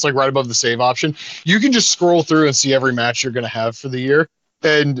it's like right above the save option. You can just scroll through and see every match you're going to have for the year.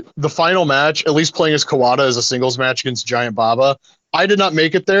 And the final match, at least playing as Kawada as a singles match against Giant Baba, I did not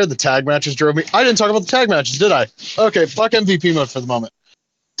make it there. The tag matches drove me. I didn't talk about the tag matches, did I? Okay, fuck MVP mode for the moment.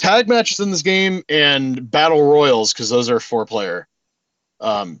 Tag matches in this game and battle royals, because those are 4-player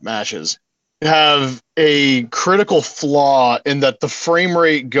matches, have a critical flaw in that the frame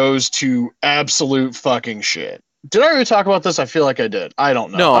rate goes to absolute fucking shit. Did I already talk about this? I feel like I did. I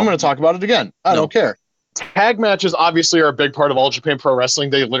don't know. No. I'm going to talk about it again. I don't care. Tag matches obviously are a big part of All Japan Pro Wrestling.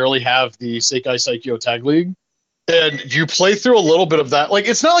 They literally have the Seikai Saikyo Tag League. And you play through a little bit of that. Like,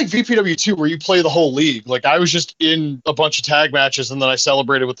 it's not like VPW2 where you play the whole league. Like, I was just in a bunch of tag matches and then I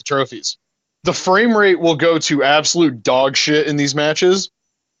celebrated with the trophies. The frame rate will go to absolute dog shit in these matches.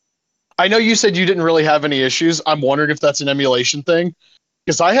 I know you said you didn't really have any issues. I'm wondering if that's an emulation thing.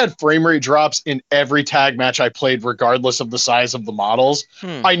 Because I had frame rate drops in every tag match I played, regardless of the size of the models.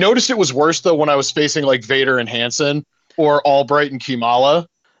 I noticed it was worse, though, when I was facing, like, Vader and Hansen or Albright and Kimala.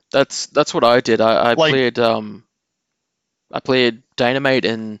 That's what I did. I played Dynamite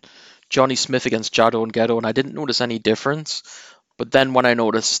and Johnny Smith against Jado and Ghetto, and I didn't notice any difference. But then when I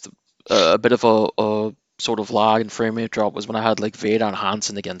noticed a bit of a sort of lag and frame rate drop was when I had like Vader and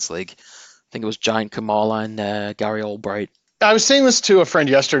Hansen against like I think it was Giant Kamala and Gary Albright. I was saying this to a friend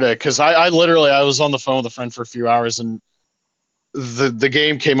yesterday because I was on the phone with a friend for a few hours and the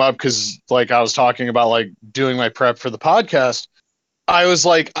game came up because like I was talking about like doing my prep for the podcast. I was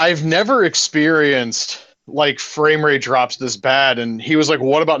like, I've never experienced like frame rate drops this bad, and he was like,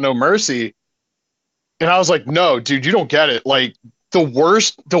 what about No Mercy? And I was like, no, dude, you don't get it. Like the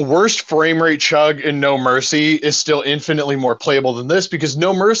worst frame rate chug in No Mercy is still infinitely more playable than this because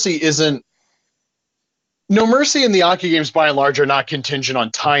No Mercy in the Aki games by and large are not contingent on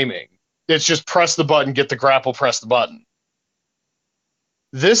timing. It's just press the button, get the grapple, press the button.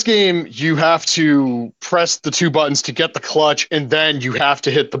 This game, you have to press the 2 buttons to get the clutch, and then you have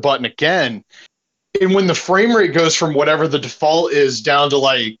to hit the button again. And when the frame rate goes from whatever the default is down to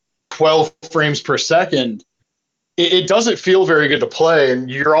like 12 frames per second, it doesn't feel very good to play, and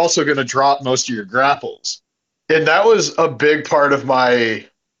you're also going to drop most of your grapples. And that was a big part of my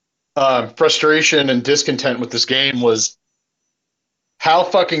frustration and discontent with this game was how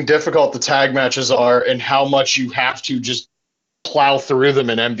fucking difficult the tag matches are and how much you have to just plow through them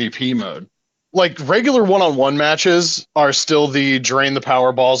in MVP mode. Like regular one-on-one matches are still the drain the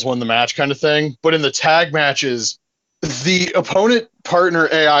power balls, win the match kind of thing. But in the tag matches, the opponent partner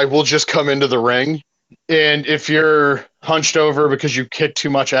AI will just come into the ring. And if you're hunched over because you kicked too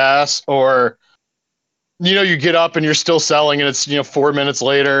much ass or, you get up and you're still selling and it's, 4 minutes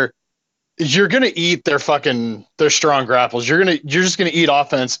later, you're going to eat their strong grapples. You're just going to eat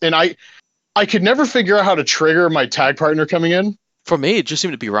offense. And I could never figure out how to trigger my tag partner coming in. For me, it just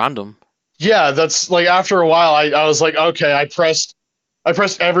seemed to be random. Yeah, that's like after a while, I was like, okay, I pressed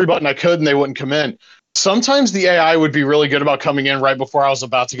every button I could and they wouldn't come in. Sometimes the AI would be really good about coming in right before I was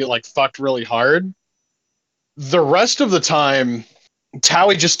about to get like fucked really hard. The rest of the time,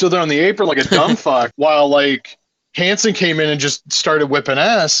 Towie just stood there on the apron like a dumb fuck while like Hansen came in and just started whipping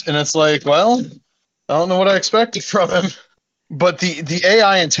ass. And it's like, well, I don't know what I expected from him. But the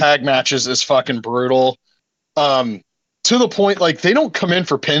AI in tag matches is fucking brutal. To the point, like, they don't come in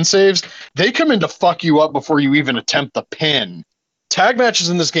for pin saves. They come in to fuck you up before you even attempt the pin. Tag matches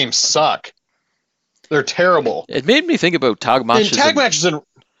in this game suck. They're terrible. It made me think about tag matches. And tag matches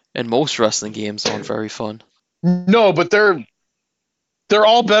in most wrestling games aren't very fun. No, but they're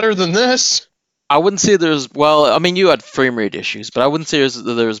all better than this. I wouldn't say you had frame rate issues, but I wouldn't say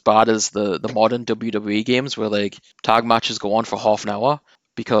they're as bad as the modern WWE games where like tag matches go on for half an hour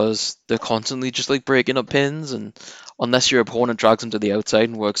because they're constantly just like breaking up pins, and unless your opponent drags them to the outside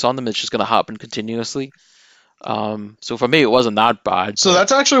and works on them, it's just going to happen continuously. So for me, it wasn't that bad. So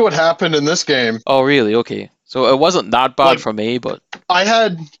that's actually what happened in this game. Oh, really? Okay. So it wasn't that bad for me, but I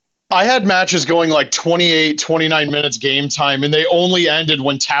had I had matches going like 28, 29 minutes game time, and they only ended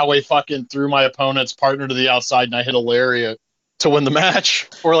when Taue fucking threw my opponent's partner to the outside and I hit a lariat to win the match,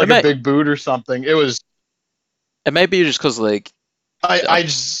 or like a big boot or something. It might be just because like I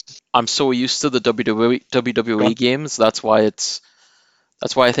just I'm so used to the WWE games. That's why I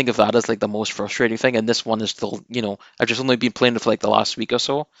think of that as like the most frustrating thing. And this one is still, I've just only been playing it for like the last week or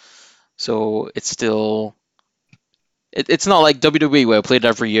so. So it's still, it's not like WWE where I played it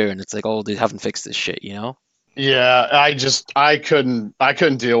every year and it's like, oh, they haven't fixed this shit, yeah, I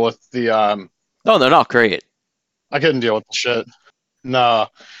couldn't deal with the No, they're not great. I couldn't deal with the shit. No.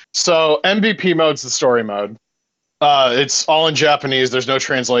 So MVP mode's the story mode. It's all in Japanese. There's no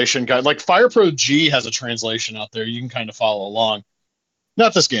translation guide. Like Fire Pro G has a translation out there. You can kind of follow along.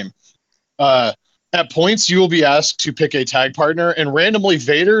 Not this game. Uh, at points, you will be asked to pick a tag partner, and randomly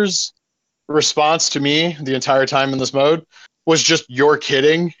Vader's response to me the entire time in this mode was just "You're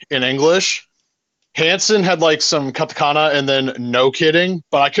kidding" in English. Hansen had like some katakana and then "No kidding,"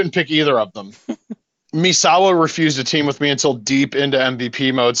 but I couldn't pick either of them. Misawa refused to team with me until deep into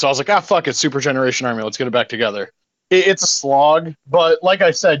MVP mode, so I was like, fuck it, Super Generation Army, let's get it back together. It's a slog, but like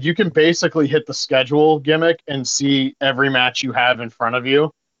I said, you can basically hit the schedule gimmick and see every match you have in front of you,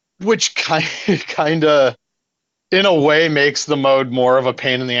 which kind of, in a way, makes the mode more of a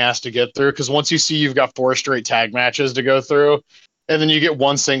pain in the ass to get through, because once you see you've got 4 straight tag matches to go through, and then you get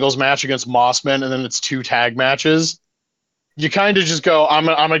 1 singles match against Mossman, and then it's 2 tag matches, you kind of just go, I'm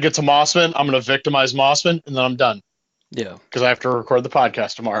gonna get to Mossman, I'm gonna victimize Mossman, and then I'm done. Yeah. Because I have to record the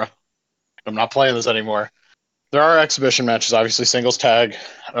podcast tomorrow. I'm not playing this anymore. There are exhibition matches, obviously singles tag,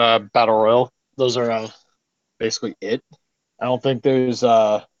 battle royal. Those are basically it. I don't think there's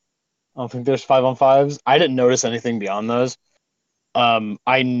 5-on-5s. I didn't notice anything beyond those.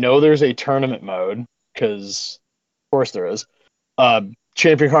 I know there's a tournament mode because, of course, there is.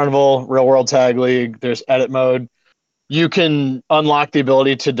 Champion Carnival, Real World Tag League. There's edit mode. You can unlock the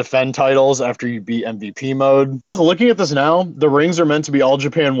ability to defend titles after you beat MVP mode. Looking at this now, the rings are meant to be All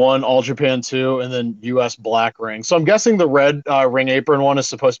Japan 1, All Japan 2, and then US Black ring. So I'm guessing the red ring apron one is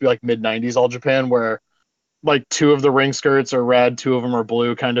supposed to be like mid-90s All Japan, where like 2 of the ring skirts are red, 2 of them are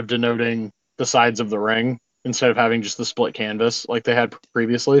blue, kind of denoting the sides of the ring instead of having just the split canvas like they had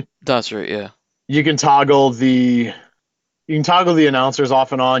previously. That's right, yeah. You can toggle the announcers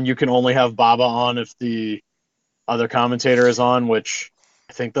off and on. You can only have Baba on if the other commentator is on, which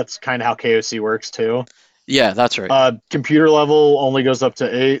I think that's kind of how KOC works too. Yeah, that's right. Computer level only goes up to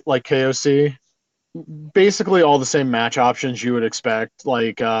 8 like KOC. Basically all the same match options you would expect.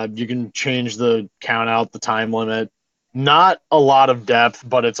 Like you can change the count out, the time limit. Not a lot of depth,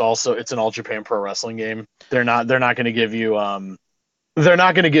 but it's an All Japan Pro Wrestling game. They're not going to give you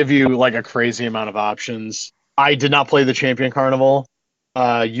like a crazy amount of options. I did not play the Champion Carnival.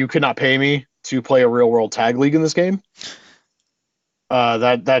 You could not pay me to play a Real World Tag League in this game.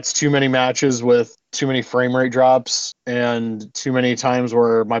 That's too many matches with too many frame rate drops and too many times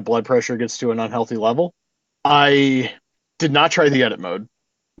where my blood pressure gets to an unhealthy level. I did not try the edit mode,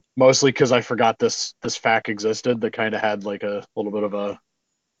 mostly because I forgot this FAQ existed that kind of had like a little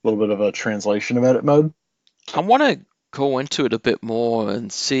bit of a translation of edit mode. I want to go into it a bit more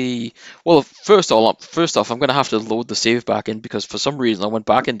and see. Well, first off, I'm going to have to load the save back in because for some reason I went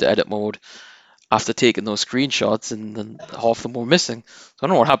back into edit mode after taking those screenshots and then half of them were missing. So I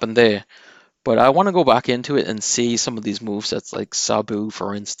don't know what happened there. But I want to go back into it and see some of these movesets, like Sabu,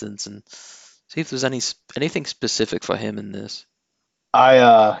 for instance, and see if there's anything specific for him in this.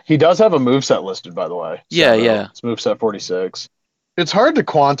 He does have a moveset listed, by the way. Yeah, yeah. It's moveset 46. It's hard to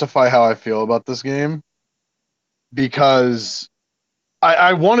quantify how I feel about this game because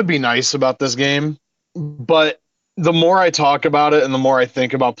I want to be nice about this game, but the more I talk about it and the more I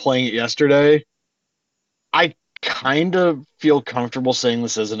think about playing it yesterday, I kind of feel comfortable saying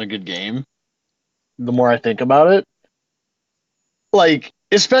this isn't a good game. The more I think about it, like,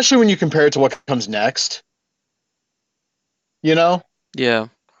 especially when you compare it to what comes next, you know? Yeah.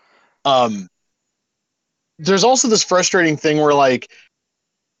 There's also this frustrating thing where, like,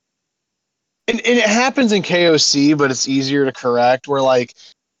 and it happens in KOC, but it's easier to correct, where, like,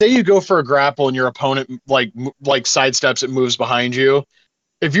 say you go for a grapple and your opponent, like sidesteps, it moves behind you.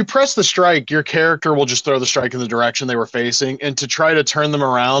 If you press the strike, your character will just throw the strike in the direction they were facing, and to try to turn them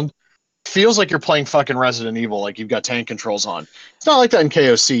around feels like you're playing fucking Resident Evil, like you've got tank controls on. It's not like that in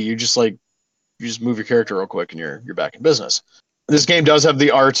KOC. You just move your character real quick and you're back in business. This game does have the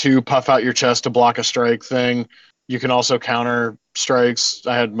R2 puff out your chest to block a strike thing. You can also counter strikes.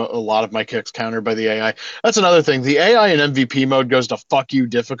 I had a lot of my kicks countered by the AI. That's another thing. The AI in MVP mode goes to fuck you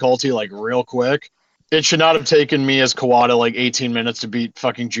difficulty like real quick. It should not have taken me as Kawada like 18 minutes to beat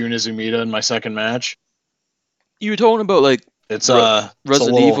fucking Jun Izumita in my second match. You were talking about like It's a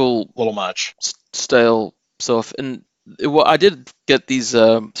Resident Evil little much. style stuff, and I did get these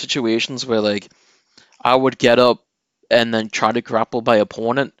situations where like I would get up and then try to grapple my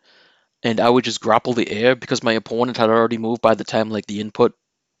opponent, and I would just grapple the air because my opponent had already moved by the time like the input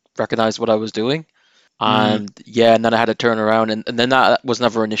recognized what I was doing. And yeah, and then I had to turn around, and then that was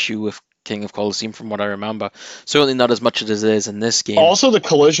never an issue with King of Colosseum from what I remember. Certainly not as much as it is in this game. Also, the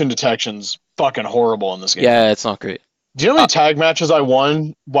collision detection's fucking horrible in this game. Yeah, it's not great. Do you know how many tag matches I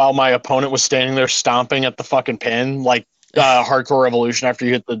won while my opponent was standing there stomping at the fucking pin, like Hardcore Revolution after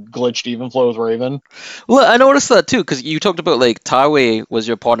you hit the glitched even flow with Raven? Well, I noticed that too, because you talked about like Taiwei was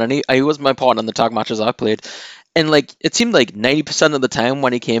your partner, and he was my partner in the tag matches I played. And like it seemed like 90% of the time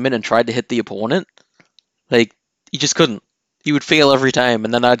when he came in and tried to hit the opponent, like he just couldn't. He would fail every time,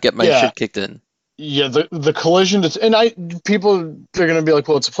 and then I'd get my shit kicked in. Yeah, the collision, people they're gonna be like,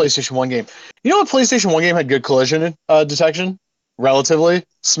 well, it's a PlayStation 1 game. You know what PlayStation 1 game had good collision detection? Relatively?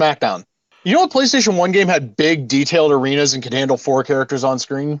 SmackDown. You know what PlayStation 1 game had big detailed arenas and could handle 4 characters on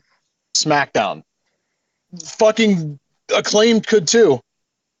screen? SmackDown. Fucking Acclaimed could too.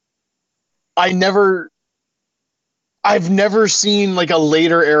 I've never seen like a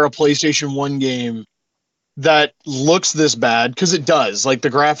later era PlayStation 1 game that looks this bad, because it does. Like, the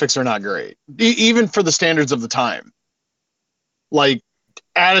graphics are not great, even for the standards of the time. Like,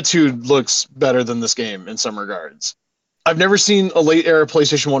 Attitude looks better than this game in some regards. I've never seen a late era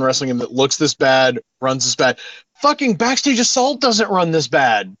PlayStation 1 wrestling game that looks this bad, runs this bad. Fucking Backstage Assault doesn't run this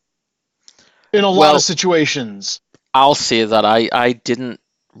bad in a lot of situations. I'll say that I didn't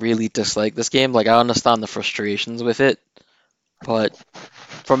really dislike this game. Like, I understand the frustrations with it, but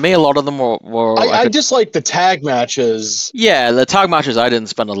for me, a lot of them were I dislike the tag matches. Yeah, the tag matches I didn't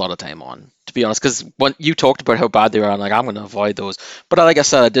spend a lot of time on, to be honest, because when you talked about how bad they were, I'm like, I'm going to avoid those. But like I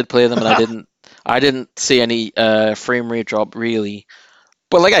said, I did play them, and I didn't see any frame rate drop really.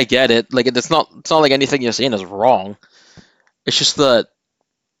 But like, I get it. Like, it's not like anything you're saying is wrong. It's just that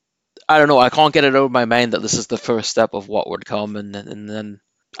I don't know. I can't get it out of my mind that this is the first step of what would come, and then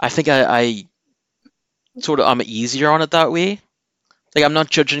I think I sort of I'm easier on it that way. Like, I'm not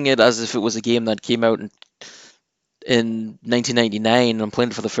judging it as if it was a game that came out in 1999 and I'm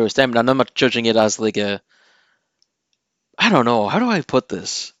playing it for the first time, and I'm not judging it as like I don't know, how do I put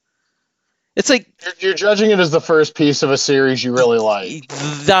this? It's like you're judging it as the first piece of a series you really like.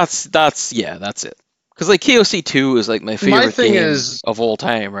 That's it. Because like KOC 2 is like my favorite game of all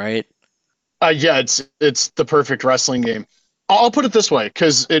time, right? Yeah, it's the perfect wrestling game. I'll put it this way,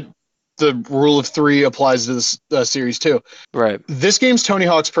 because the rule of 3 applies to this series too. Right. This game's Tony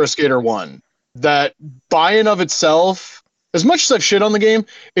Hawk's Pro Skater 1. That by and of itself, as much as I've shit on the game,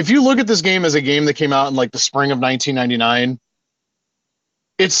 if you look at this game as a game that came out in like the spring of 1999,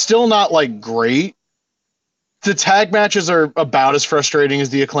 it's still not like great. The tag matches are about as frustrating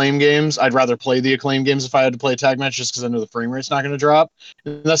as the Acclaim games. I'd rather play the Acclaim games if I had to play a tag match, just because I know the frame rate's not going to drop.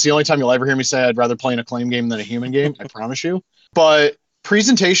 And that's the only time you'll ever hear me say I'd rather play an Acclaim game than a human game. I promise you. But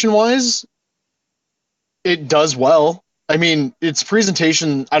presentation-wise, it does well. I mean, its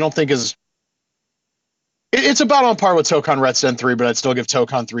presentation, I don't think is... It's about on par with Tokon Retz Den 3, but I'd still give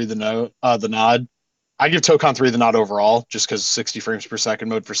Tokon 3 the nod. I'd give Tokon 3 the nod overall, just because 60 frames per second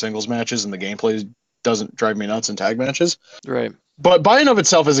mode for singles matches and the gameplay doesn't drive me nuts in tag matches. Right. But by and of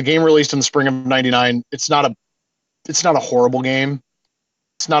itself, as a game released in the spring of '99, it's not a horrible game.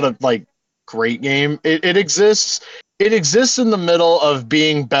 It's not a like great game. It exists. It exists in the middle of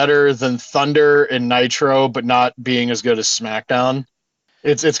being better than Thunder and Nitro, but not being as good as SmackDown.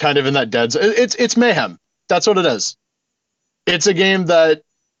 It's kind of in that dead zone. It's mayhem. That's what it is. It's a game that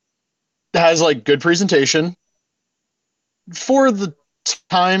has like good presentation for the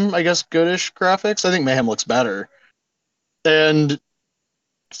time, I guess, goodish graphics. I think Mayhem looks better, and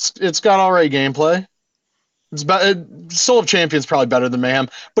it's got all right gameplay. Soul of Champions probably better than Mayhem,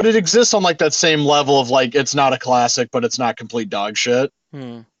 but it exists on like that same level of like, it's not a classic, but it's not complete dog shit.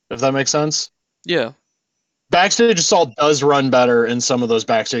 If that makes sense. Yeah. Backstage Assault does run better in some of those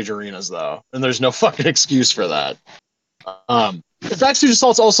backstage arenas though, and there's no fucking excuse for that. Backstage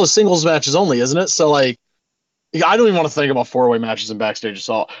Assault's also singles matches only, isn't it? So like, I don't even want to think about 4-way matches in Backstage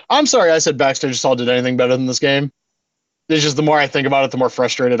Assault. I'm sorry I said Backstage Assault did anything better than this game. It's just the more I think about it, the more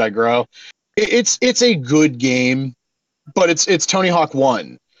frustrated I grow. It's a good game, but it's Tony Hawk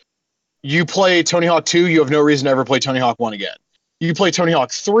 1. You play Tony Hawk 2, you have no reason to ever play Tony Hawk 1 again. You play Tony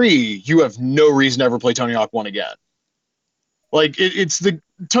Hawk 3, you have no reason to ever play Tony Hawk 1 again. Like, it's the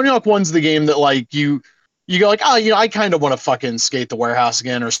Tony Hawk 1's the game that like you go like, I kind of want to fucking skate the warehouse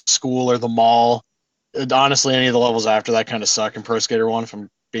again, or school, or the mall. Honestly, any of the levels after that kind of suck in Pro Skater 1, if I'm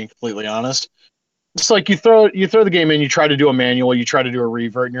being completely honest. It's like you throw the game in, you try to do a manual, you try to do a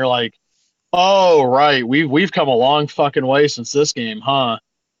revert, and you're like, oh right, we've come a long fucking way since this game, huh?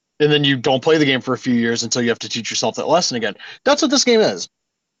 And then you don't play the game for a few years until you have to teach yourself that lesson again. That's what this game is.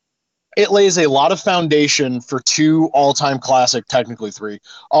 It lays a lot of foundation for two all-time classic, technically three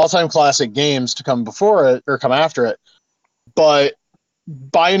all-time classic games to come before it or come after it. But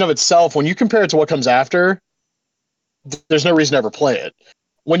by and of itself, when you compare it to what comes after, there's no reason to ever play it.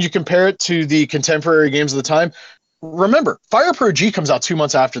 When you compare it to the contemporary games of the time, remember, Fire Pro G comes out 2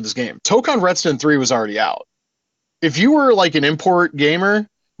 months after this game. Tokon Redstone 3 was already out. If you were like an import gamer,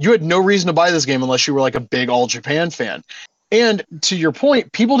 you had no reason to buy this game unless you were like a big All Japan fan. And to your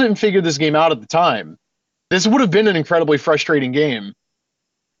point, people didn't figure this game out at the time. This would have been an incredibly frustrating game,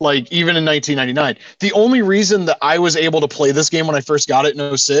 like even in 1999. The only reason that I was able to play this game when I first got it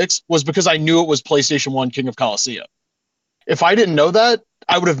in 06 was because I knew it was PlayStation 1 King of Colosseum. If I didn't know that,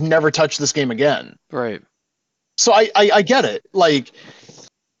 I would have never touched this game again. Right. So I get it. Like,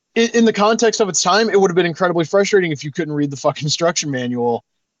 in the context of its time, it would have been incredibly frustrating if you couldn't read the fucking instruction manual.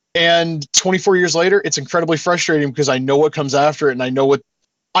 And 24 years later, it's incredibly frustrating because I know what comes after it, and I know what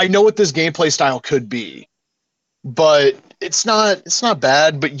this gameplay style could be. But it's not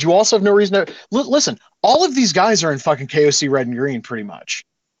bad. But you also have no reason to listen. All of these guys are in fucking KOC Red and Green, pretty much,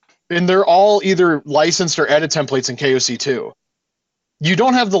 and they're all either licensed or edit templates in KOC 2. You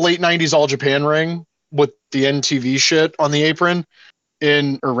don't have the late 90s All Japan ring with the NTV shit on the apron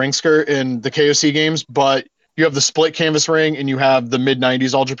or ring skirt in the KOC games, but you have the split canvas ring and you have the mid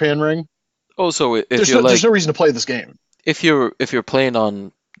 90s All Japan ring. Also, if there's you're there's no reason to play this game. If you're playing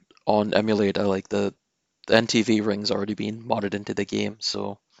on emulator, like the NTV ring's already been modded into the game,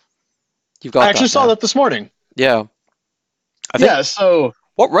 so you've got. I actually saw that this morning. Yeah. So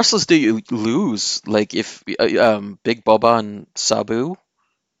what wrestlers do you lose? Like if Big Bubba and Sabu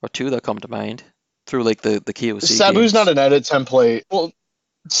are two that come to mind through like the KOC Sabu's games. not an edit template. Well,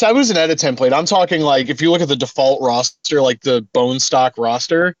 Sabu's an edit template. I'm talking like if you look at the default roster, like the bone stock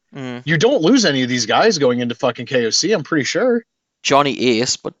roster, you don't lose any of these guys going into fucking KOC, I'm pretty sure. Johnny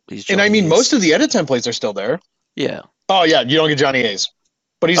Ace, but he's Johnny And I mean, Ace. Most of the edit templates are still there. Yeah. Oh, yeah, you don't get Johnny Ace.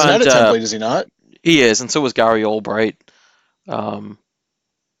 But he's an edit template, is he not? He is, and so was Gary Albright. You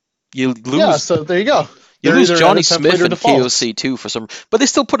lose. Yeah, so there you go. You lose Johnny Smith and KOC too for some, but they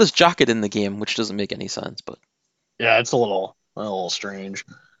still put his jacket in the game, which doesn't make any sense. But yeah, it's a little strange.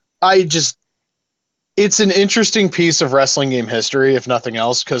 It's an interesting piece of wrestling game history, if nothing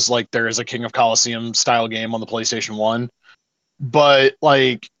else, because like there is a King of Colosseum style game on the PlayStation 1. But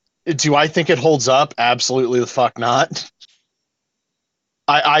like, do I think it holds up? Absolutely the fuck not.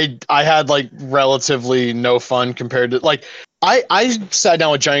 I had like relatively no fun compared to like I sat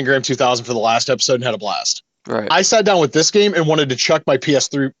down with Giant Graham 2000 for the last episode and had a blast. Right. I sat down with this game and wanted to chuck my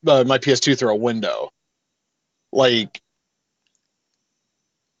PS2 through a window. Like,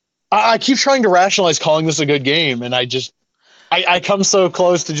 I keep trying to rationalize calling this a good game, and I come so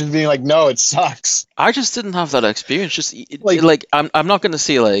close to just being like, no, it sucks. I just didn't have that experience. Just like I'm not gonna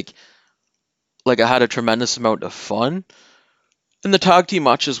say like I had a tremendous amount of fun, and the tag team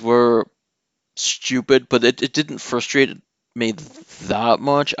matches were stupid, but it didn't frustrate me that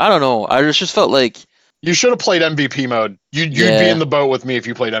much. I don't know. I just felt like you should have played MVP mode. You'd be in the boat with me if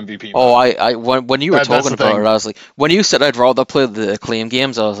you played MVP mode. Oh, when you were talking about it, I was like, when you said I'd rather play the Acclaim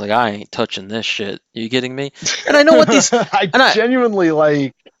games, I was like, I ain't touching this shit. Are you kidding me? And I know what these. Genuinely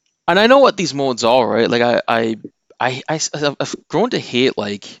like. And I know what these modes are, right? Like I've grown to hate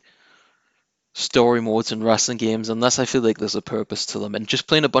like story modes in wrestling games unless I feel like there's a purpose to them. And just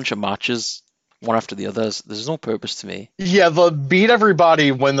playing a bunch of matches one after the others, there's no purpose to me. Yeah, the beat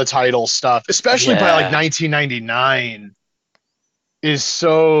everybody, win the title stuff, especially by like 1999, is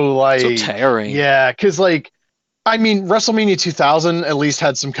so like so tiring. Yeah, because like, I mean, WrestleMania 2000 at least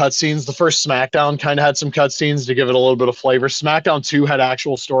had some cutscenes. The first SmackDown kind of had some cutscenes to give it a little bit of flavor. SmackDown 2 had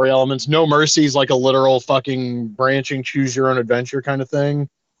actual story elements. No Mercy's like a literal fucking branching, choose your own adventure kind of thing.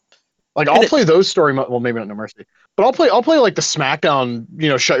 Like, I'll play those story modes. Well, maybe not No Mercy, but I'll play like the SmackDown,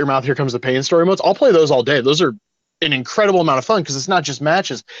 shut your mouth, here comes the pain story modes. I'll play those all day. Those are an incredible amount of fun because it's not just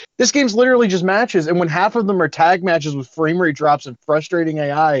matches. This game's literally just matches, and when half of them are tag matches with frame rate drops and frustrating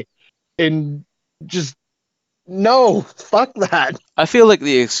AI, and just no, fuck that. I feel like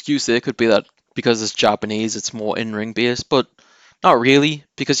the excuse there could be that because it's Japanese, it's more in-ring based, but not really,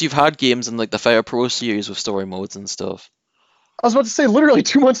 because you've had games in like the Fire Pro series with story modes and stuff. I was about to say, literally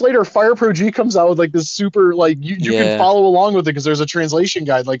 2 months later, Fire Pro G comes out with like this super, like, you can follow along with it because there's a translation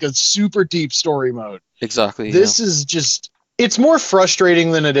guide, like a super deep story mode. Exactly. This is just, it's more frustrating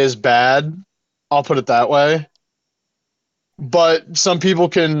than it is bad. I'll put it that way. But some people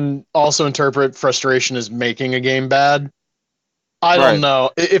can also interpret frustration as making a game bad. I don't Right.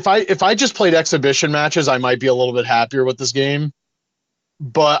 know. If I just played exhibition matches, I might be a little bit happier with this game.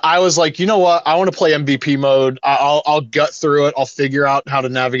 But I was like, you know what? I want to play MVP mode. I'll gut through it. I'll figure out how to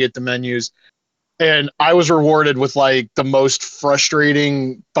navigate the menus. And I was rewarded with like the most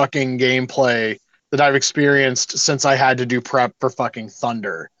frustrating fucking gameplay that I've experienced since I had to do prep for fucking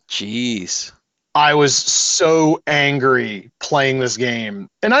Thunder. Jeez. I was so angry playing this game,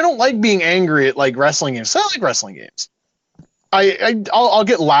 and I don't like being angry at like wrestling games. I like wrestling games. I'll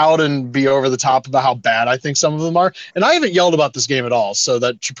get loud and be over the top about how bad I think some of them are, and I haven't yelled about this game at all. So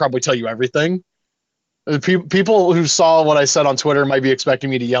that should probably tell you everything. People who saw what I said on Twitter might be expecting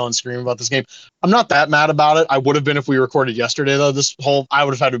me to yell and scream about this game. I'm not that mad about it. I would have been if we recorded yesterday, though. I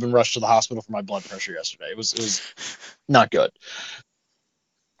would have had to have been rushed to the hospital for my blood pressure yesterday. It was not good.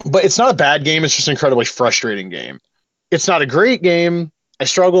 But it's not a bad game. It's just an incredibly frustrating game. It's not a great game. I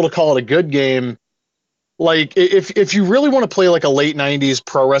struggle to call it a good game. Like if you really want to play like a late '90s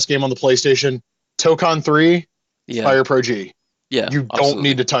pro wrestling game on the PlayStation, Tokon 3, Yeah. Fire Pro G. Yeah. You don't Absolutely.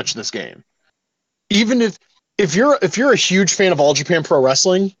 need to touch this game. Even if you're a huge fan of All Japan Pro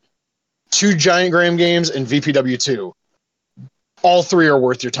Wrestling, 2 Giant Graham games and VPW 2, all 3 are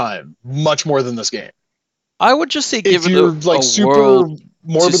worth your time, much more than this game. I would just say give If it you're a like super world.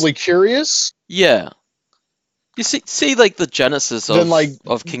 morbidly curious, Yeah. You see like the genesis then like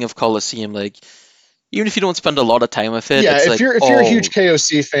of King of Colosseum, like even if you don't spend a lot of time with it, yeah, it's if like, you're a oh, huge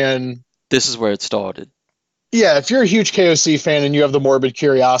KOC fan, this is where it started. yeah, if you're a huge KOC fan and you have the morbid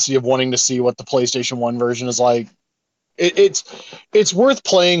curiosity of wanting to see what the PlayStation 1 version is like, it's worth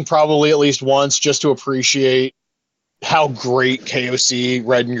playing probably at least once just to appreciate how great KOC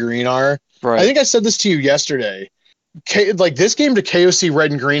Red and Green are. I Right. think I said this to you yesterday. Like this game to KOC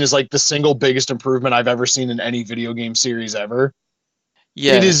Red and Green is like the single biggest improvement I've ever seen in any video game series ever. It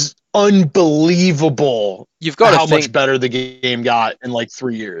Yeah. is unbelievable You've got to how much think better the game got in like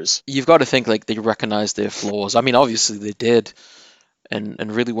 3 years. like they recognize their flaws. I mean, obviously they did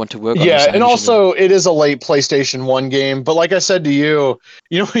and really want to work on this Yeah, and engine. also it is a late PlayStation 1 game, but like I said to you,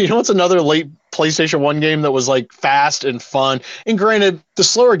 you know what's another late PlayStation 1 game that was like fast and fun. And granted, the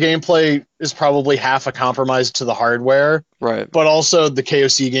slower gameplay is probably half a compromise to the hardware, Right. but also the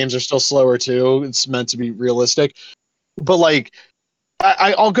KOC games are still slower too. It's meant to be realistic. But like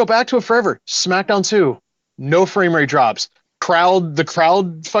I'll go back to it forever. SmackDown 2, no frame rate drops. The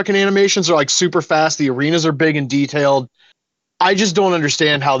crowd fucking animations are like super fast. The arenas are big and detailed. I just don't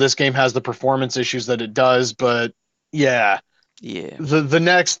understand how this game has the performance issues that it does, but yeah. Yeah. The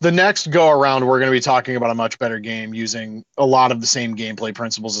next go around we're going to be talking about a much better game using a lot of the same gameplay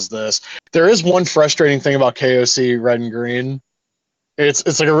principles as this. There is one frustrating thing about KOC Red and Green.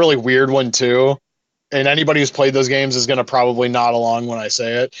 It's like a really weird one too. And anybody who's played those games is going to probably nod along when I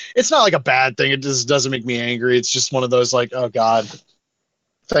say it. It's not like a bad thing. It just doesn't make me angry. It's just one of those like, oh god,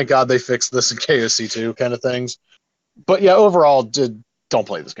 thank God they fixed this in KOC 2 kind of things. But yeah, overall, don't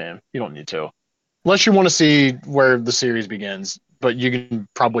play this game. You don't need to, unless you want to see where the series begins. But you can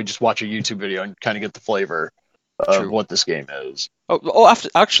probably just watch a YouTube video and kind of get the flavor of True. what this game is.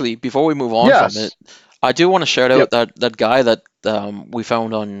 Actually, before we move on from it, Yes. I do want to shout Yep. out that guy that we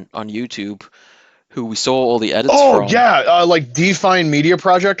found on YouTube, who we saw all the edits Oh from. yeah, like Define Media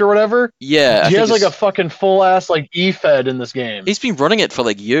Project or whatever. Yeah, I He think has like a it's fucking full ass like E-Fed in this game. he's been running it for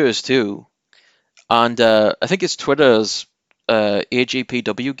like years too, and I think his Twitter's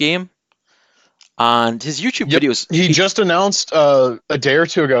AJPW game, and his YouTube Yep. videos. He just announced a day or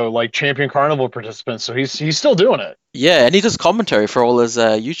two ago like Champion Carnival participants, so he's still doing it. Yeah, and he does commentary for all his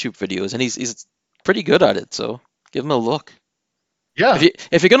YouTube videos, and he's pretty good at it. So give him a look. Yeah.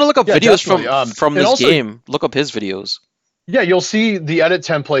 If you're gonna look up Yeah, videos definitely. from And this also, game, look up his videos. yeah, you'll see the edit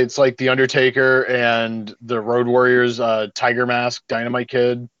templates like the Undertaker and the Road Warriors, Tiger Mask, Dynamite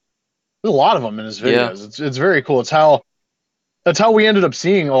Kid. There's a lot of them in his Yeah, videos. It's very cool. That's how we ended up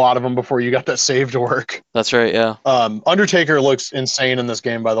seeing a lot of them before you got that save to work. that's right. Yeah. Undertaker looks insane in this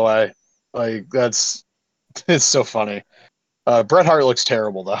game, by the way. Like it's so funny. Bret Hart looks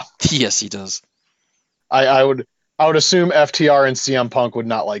terrible though. Yes, he does. I would assume FTR and CM Punk would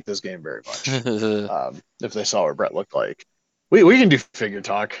not like this game very much if they saw what Bret looked like. We can do figure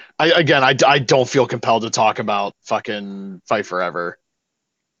talk. I don't feel compelled to talk about fucking Fight Forever.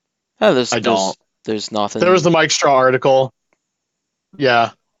 I don't. There's nothing. There was the Mike Straw article.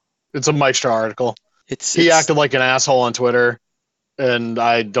 Yeah, it's a Mike Straw article. He acted like an asshole on Twitter, and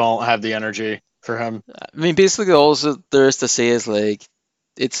I don't have the energy for him. I mean, basically, all there is to say is like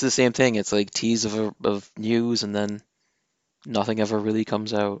it's the same thing. It's like tease of news, and then nothing ever really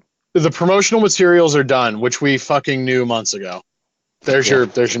comes out. The promotional materials are done, which we fucking knew months ago. There's Yeah.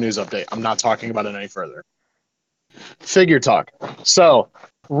 your news update. I'm not talking about it any further. Figure talk. So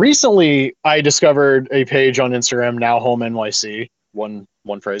recently, I discovered a page on Instagram, Now Home NYC. One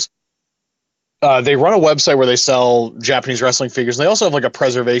phrase. They run a website where they sell Japanese wrestling figures. And they also have like a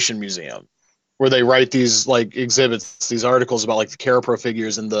preservation museum where they write these like exhibits, these articles about like the Karapro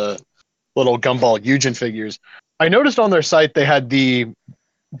figures and the little gumball Yujin figures. I noticed on their site they had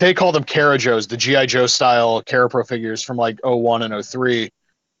they call them Karajos, the G.I. Joe style Karapro figures from like 01 and 03.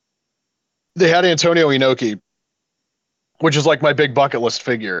 They had Antonio Inoki, which is like my big bucket list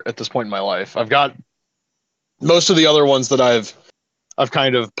figure at this point in my life. I've got most of the other ones that I've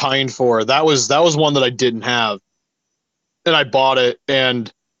kind of pined for. That was one that I didn't have, and I bought it.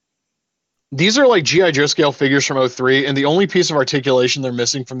 And these are like GI Joe scale figures from 03, and the only piece of articulation they're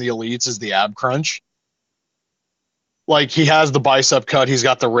missing from the elites is the ab crunch. Like he has the bicep cut, he's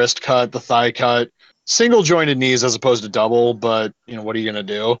got the wrist cut, the thigh cut, single jointed knees as opposed to double. But you know what are you gonna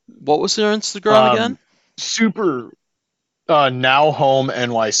do? What was their Instagram again? Super Now Home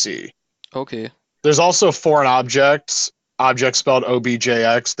NYC. Okay. There's also Foreign Objects, object spelled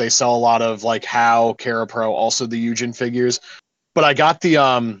OBJX. They sell a lot of like How, Karapro, also the Yujin figures. But I got the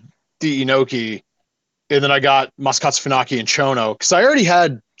Inoki, and then I got Masakatsu Funaki and Chono because I already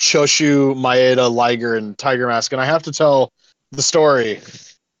had Choshu, Maeda, Liger, and Tiger Mask, and I have to tell the story.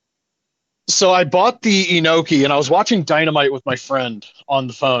 So I bought the Inoki, and I was watching Dynamite with my friend on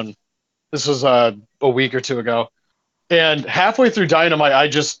the phone. This was a week or two ago. And halfway through Dynamite, I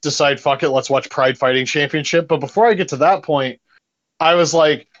just decide, fuck it, let's watch Pride Fighting Championship. But before I get to that point, I was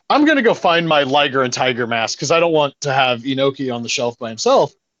like, I'm going to go find my Liger and Tiger Mask because I don't want to have Inoki on the shelf by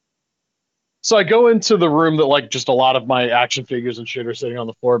himself. So I go into the room that like just a lot of my action figures and shit are sitting on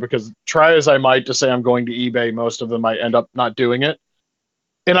the floor because try as I might to say I'm going to eBay, most of them I end up not doing it.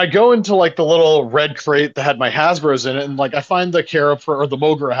 And I go into like the little red crate that had my Hasbros in it, and like I find the Karapro or the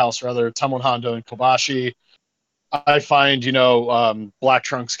Mogura house rather, Tamon Hondo and Kobashi. I find, Black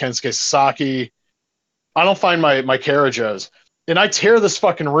Trunks, Kensuke Sasaki. I don't find my Karajos. And I tear this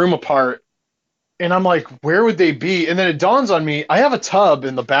fucking room apart. And I'm like, where would they be? And then it dawns on me, I have a tub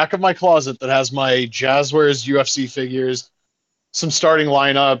in the back of my closet that has my Jazzwares UFC figures, some starting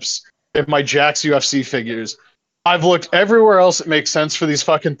lineups, and my Jax UFC figures. I've looked everywhere else it makes sense for these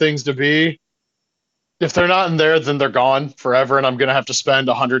fucking things to be. If they're not in there, then they're gone forever, and I'm going to have to spend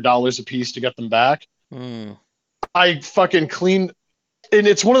 $100 a piece to get them back. I fucking clean, and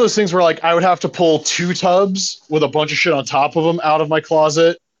it's one of those things where like I would have to pull 2 tubs with a bunch of shit on top of them out of my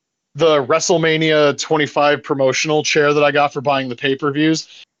closet. The WrestleMania 25 promotional chair that I got for buying the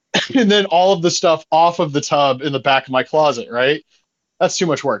pay-per-views, and then all of the stuff off of the tub in the back of my closet, right? That's too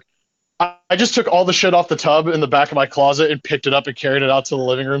much work. I just took all the shit off the tub in the back of my closet and picked it up and carried it out to the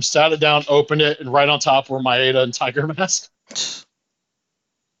living room, sat it down, opened it, and right on top were Maeda and Tiger Mask.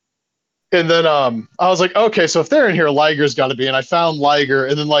 And then I was like, okay, so if they're in here, Liger's got to be. And I found Liger.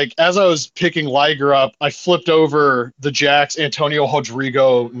 And then, like, as I was picking Liger up, I flipped over the Jax Antonio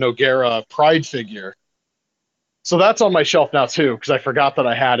Rodrigo Noguera Pride figure. So that's on my shelf now, too, because I forgot that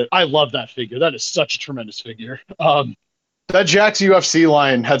I had it. I love that figure. That is such a tremendous figure. That Jax UFC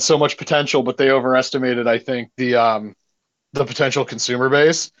line had so much potential, but they overestimated, I think, the potential consumer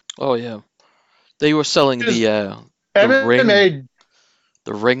base. Oh, yeah. They were selling the MMA ring.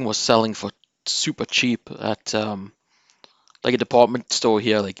 The ring was selling for super cheap at like a department store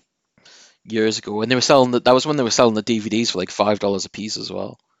here like years ago, and they were selling that was when they were selling the DVDs for like $5 a piece as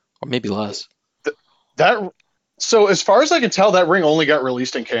well, or maybe less. So as far as I can tell, that ring only got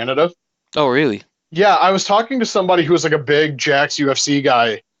released in Canada. Oh, really? Yeah, I was talking to somebody who was like a big Jax UFC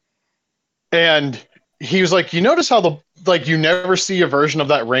guy, and he was like, "You notice how you never see a version of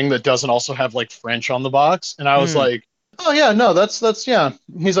that ring that doesn't also have like French on the box?" And I was like, "Oh yeah, no, that's yeah."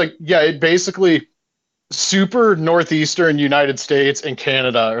 He's like, "Yeah, it basically super northeastern United States and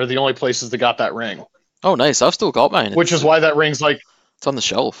Canada are the only places that got that ring." Oh, nice. I've still got mine. Which is why that ring's like it's on the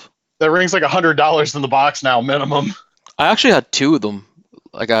shelf. That ring's like $100 in the box now, minimum. I actually had 2 of them.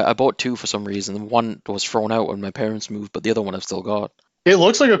 Like I bought 2 for some reason. One was thrown out when my parents moved, but the other one I've still got. It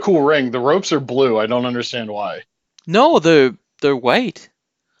looks like a cool ring. The ropes are blue. I don't understand why. No, they're white.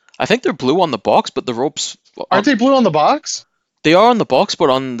 I think they're blue on the box, but the ropes aren't they blue on the box? They are on the box, but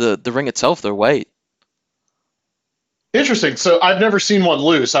on the ring itself, they're white. Interesting. So I've never seen one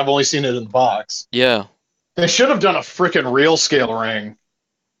loose. I've only seen it in the box. Yeah. They should have done a freaking real scale ring.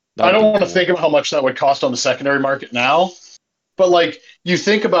 I don't want to think of how much that would cost on the secondary market now. But like you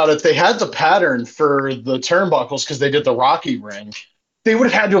think about it, they had the pattern for the turnbuckles because they did the Rocky ring. They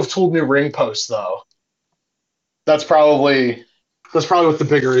would have had to have tooled new ring posts though. That's probably That's probably what the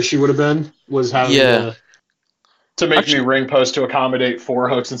bigger issue would have been, was having Yeah, to make new actually, ring posts to accommodate 4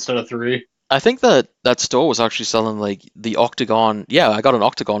 hooks instead of 3. I think that store was actually selling like the Octagon. Yeah, I got an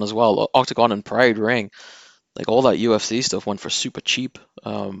Octagon as well, Octagon and Pride ring. Like all that UFC stuff went for super cheap.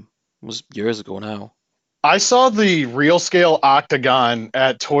 It was years ago now. I saw the real scale Octagon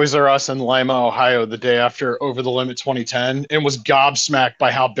at Toys R Us in Lima, Ohio the day after Over the Limit 2010 and was gobsmacked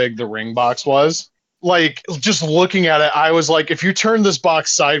by how big the ring box was. Like, just looking at it, I was like, if you turn this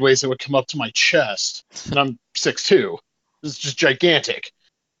box sideways, it would come up to my chest. And I'm 6'2". It's just gigantic.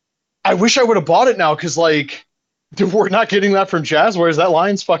 I wish I would have bought it now because, like, we're not getting that from Jazzwares. That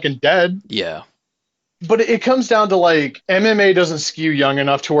line's fucking dead. Yeah. But it comes down to, like, MMA doesn't skew young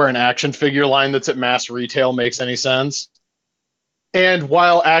enough to where an action figure line that's at mass retail makes any sense. And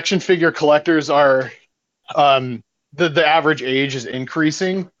while action figure collectors are, the average age is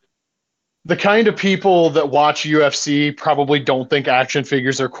increasing, the kind of people that watch UFC probably don't think action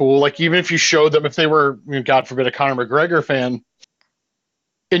figures are cool. Like, even if you showed them, if they were, God forbid, a Conor McGregor fan,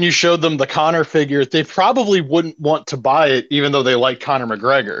 and you showed them the Conor figure, they probably wouldn't want to buy it, even though they like Conor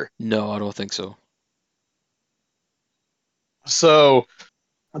McGregor. No, I don't think so. So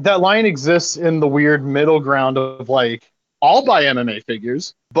that line exists in the weird middle ground of, like, I'll buy MMA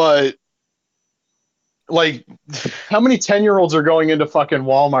figures, but, like, how many 10-year-olds are going into fucking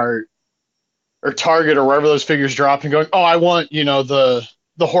Walmart or Target or wherever those figures drop and going, oh, I want, the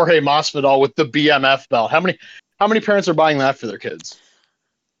Jorge Masvidal with the BMF belt. How many parents are buying that for their kids?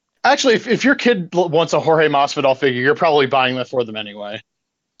 Actually, if your kid wants a Jorge Masvidal figure, you're probably buying that for them anyway.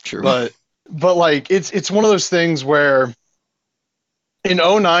 True. But like, it's one of those things where in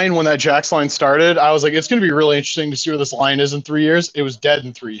 2009, when that Jax line started, I was like, it's going to be really interesting to see where this line is in 3 years. It was dead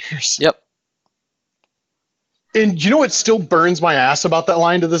in 3 years. Yep. And you know what still burns my ass about that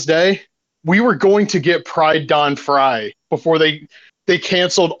line to this day? We were going to get Pride Don Fry before they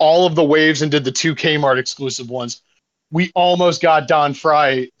canceled all of the waves and did the 2 Kmart exclusive ones. We almost got Don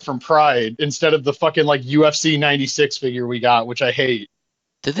Fry from Pride instead of the fucking, like, UFC 96 figure we got, which I hate.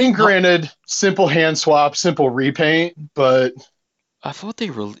 Did they? And granted, simple hand swap, simple repaint, but I thought they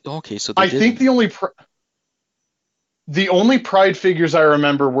were okay. So they I think the only Pride figures I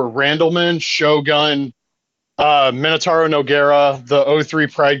remember were Randleman, Shogun, Minotauro Nogueira, the 03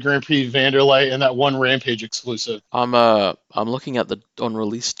 Pride Grand Prix Vanderlei, and that one Rampage exclusive. I'm looking at the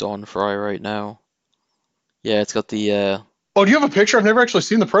unreleased Dawn Fry right now. Yeah, it's got the Oh, do you have a picture? I've never actually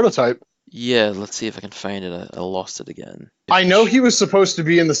seen the prototype. yeah. Let's see if I can find it. I lost it again. I know he was supposed to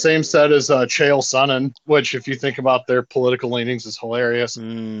be in the same set as Chael Sonnen, which, if you think about their political leanings, is hilarious.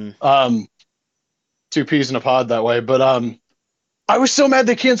 2 peas in a pod that way. But I was so mad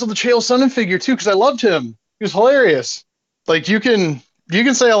they canceled the Chael Sonnen figure too, because I loved him. He was hilarious. Like, you can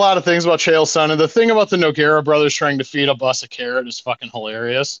say a lot of things about Chael Sonnen. The thing about the Nogueira brothers trying to feed a bus a carrot is fucking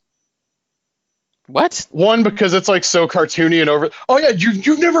hilarious. What? One, because it's, like, so cartoony and over. Oh yeah,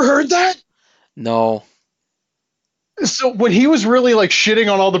 you've never heard that? No. So when he was really, like,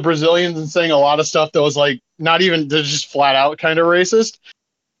 shitting on all the Brazilians and saying a lot of stuff that was, like, not even, just flat out kind of racist,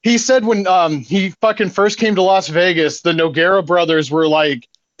 he said when he fucking first came to Las Vegas, the Nogueira brothers were like,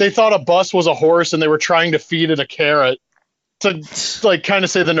 they thought a bus was a horse and they were trying to feed it a carrot to, like, kind of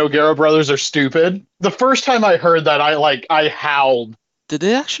say the Nogueira brothers are stupid. The first time I heard that, I howled. Did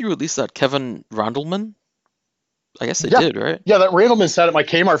they actually release that Kevin Randleman? I guess they did, right? Yeah, that Randleman sat at my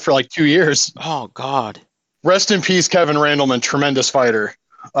Kmart for like 2 years. Oh God. Rest in peace, Kevin Randleman, tremendous fighter.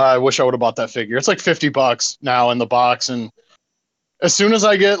 I wish I would have bought that figure. It's like $50 now in the box, and as soon as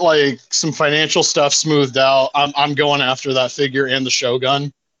I get, like, some financial stuff smoothed out, I'm going after that figure and the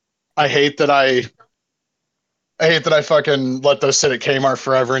Shogun. I hate that I fucking let those sit at Kmart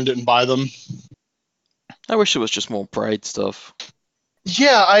forever and didn't buy them. I wish it was just more Pride stuff.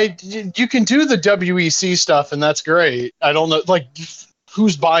 Yeah, you can do the WEC stuff, and that's great. I don't know, like,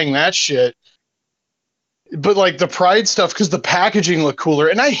 who's buying that shit? But, like, the Pride stuff, because the packaging looked cooler,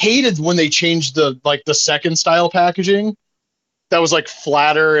 and I hated when they changed the second style packaging. That was, like,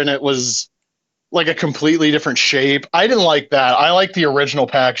 flatter, and it was, like, a completely different shape. I didn't like that. I like the original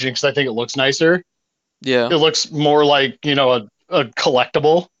packaging because I think it looks nicer. Yeah. It looks more like, a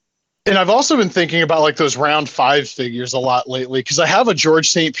collectible. And I've also been thinking about, like, those round 5 figures a lot lately, because I have a George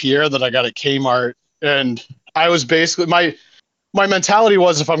St. Pierre that I got at Kmart, and I was basically, my mentality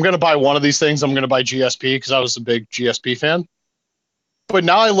was, if I'm going to buy one of these things, I'm going to buy GSP, because I was a big GSP fan. But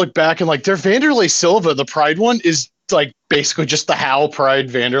now I look back and, like, their Vanderlei Silva, the Pride one, is, like, basically just the Hal Pride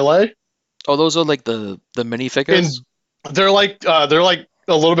Vanderlei. Oh, those are like the minifigures? And they're like a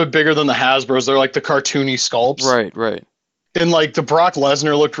little bit bigger than the Hasbros. They're like the cartoony sculpts. Right. And, like, the Brock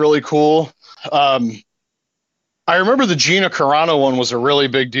Lesnar looked really cool. I I remember the Gina Carano one was a really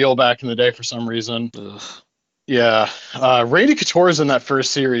big deal back in the day for some reason. Ugh. Yeah, Randy Couture is in that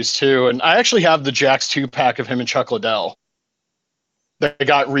first series too, and I actually have the Jax 2-pack of him and Chuck Liddell. They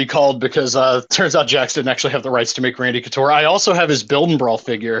got recalled because turns out Jax didn't actually have the rights to make Randy Couture. I also have his Build and Brawl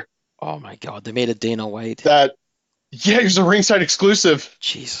figure. Oh my god, they made a Dana White. That yeah, he's a ringside exclusive,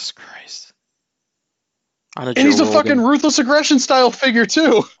 Jesus Christ. And a and Joe he's a fucking Rogan. ruthless aggression style figure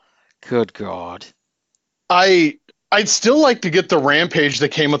too. Good god. I I'd still like to get the Rampage that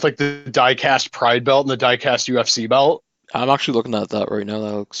came with like the diecast Pride belt and the diecast UFC belt. I'm actually looking at that right now.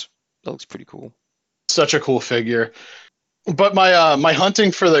 That looks pretty cool. Such a cool figure. But my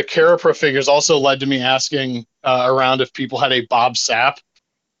hunting for the Carapra figures also led to me asking around if people had a Bob Sapp,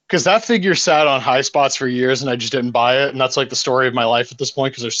 because that figure sat on high spots for years and I just didn't buy it, and that's like the story of my life at this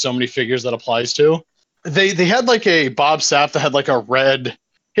point because there's so many figures that applies to. They had like a Bob Sapp that had like a red.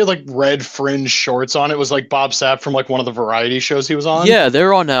 He had like red fringe shorts on. It was like Bob Sapp from like one of the variety shows he was on. Yeah,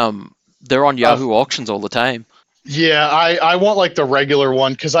 they're on Uh, Yahoo auctions all the time. yeah, I want like the regular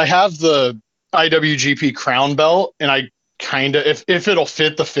one because I have the IWGP Crown belt, and I kind of if it'll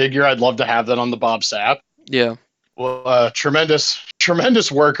fit the figure, I'd love to have that on the Bob Sapp. Yeah. Well, tremendous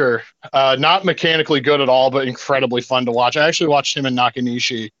worker. Not mechanically good at all, but incredibly fun to watch. I actually watched him and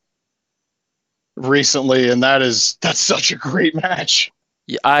Nakanishi recently, and that's such a great match.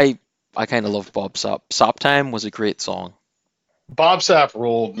 Yeah, I kind of love Bob Sop. Sop Time was a great song. Bob Sapp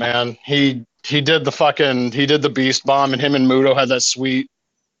ruled, man. He did the Beast Bomb, and him and Muto had that sweet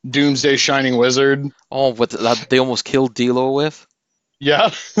Doomsday Shining Wizard. Oh, what that they almost killed D'Lo with?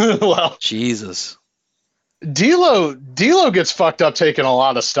 Yeah, well, Jesus. D'Lo gets fucked up taking a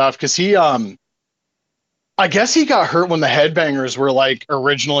lot of stuff because he I guess he got hurt when the Headbangers were like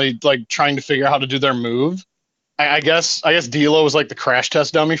originally like trying to figure out how to do their move. I guess D'Lo was like the crash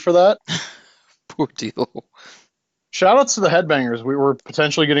test dummy for that. Poor D'Lo. Shout outs to the Headbangers. We were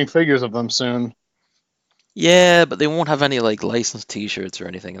potentially getting figures of them soon. Yeah, but they won't have any like licensed T-shirts or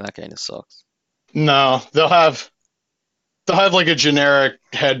anything, and that kind of sucks. No, they'll have like a generic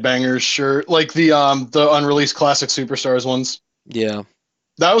Headbangers shirt, like the unreleased classic Superstars ones. Yeah.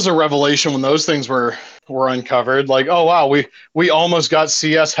 That was a revelation when those things were uncovered. Like, oh wow, we almost got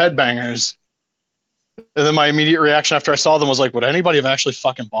CS Headbangers. And then my immediate reaction after I saw them was like, would anybody have actually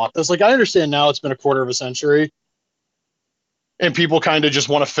fucking bought this? Like, I understand now it's been a quarter of a century, and people kind of just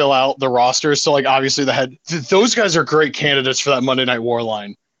want to fill out the rosters. So like, obviously those guys are great candidates for that Monday Night War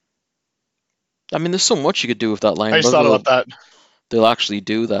line. I mean, there's so much you could do with that line. I just Whether thought about that. they'll actually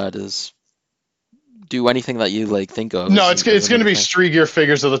do that is do anything that you like think of. No, is it's going to another be thing. Street Gear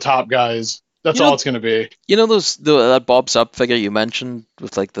figures of the top guys. That's You all know, it's going to be. you know that Bob Sub figure you mentioned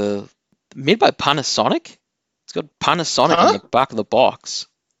with like the made by Panasonic. It's got Panasonic on Huh? the back of the box.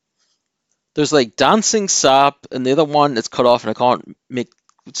 There's like Dancing Sap, and the other one is cut off, and I can't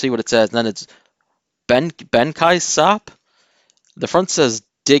see what it says. And then it's Benkai Sap. The front says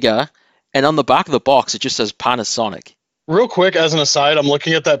Digger, and on the back of the box it just says Panasonic. Real quick, as an aside, I'm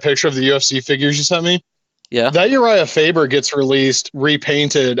looking at that picture of the UFC figures you sent me. Yeah. That Uriah Faber gets released,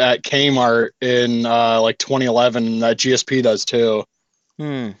 repainted at Kmart in like 2011. That GSP does too.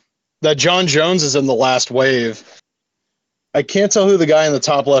 Hmm. That John Jones is in the last wave. I can't tell who the guy in the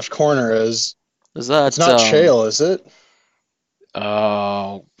top left corner is. Is that It's not Chael, is it?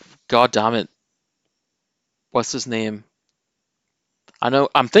 Oh, god damn it. What's his name? I know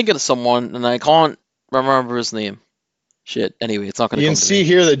I'm thinking of someone and I can't remember his name. Shit. Anyway, it's not gonna You can come to see me.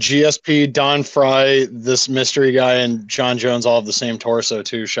 here that GSP, Don Fry, this mystery guy, and John Jones all have the same torso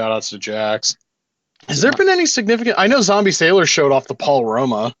too. Shout outs to Jax. Has there been any significant? I know Zombie Sailor showed off the Paul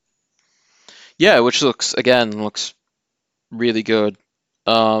Roma. Yeah, which looks really good.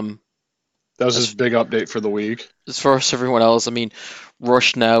 Um That was his as big update for the week. as far as everyone else, I mean,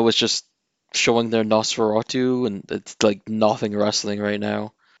 Rush now is just showing their Nosferatu and it's like nothing wrestling right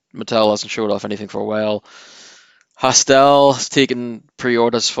now. Mattel hasn't showed off anything for a while. Hastel has taken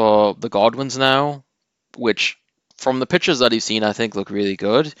pre-orders for the Godwins now, which from the pictures that he's seen, I think look really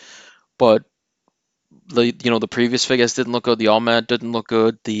good. But the previous figures didn't look good. The Ahmed didn't look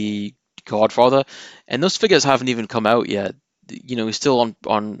good. The Godfather, and those figures haven't even come out yet. He's still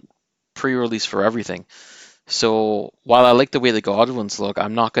on pre-release for everything. So while I like the way the Godwins look,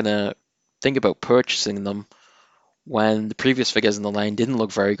 I'm not gonna think about purchasing them when the previous figures in the line didn't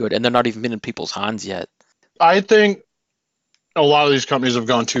look very good, and they're not even been in people's hands yet. I think a lot of these companies have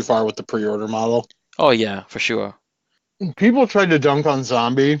gone too far with the pre-order model. Oh yeah, for sure. People tried to dunk on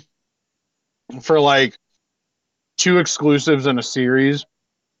Zombie for like 2 exclusives in a series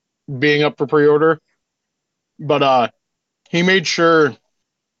being up for pre-order, but he made sure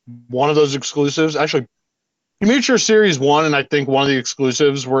one of those exclusives, actually Future Series 1 and I think one of the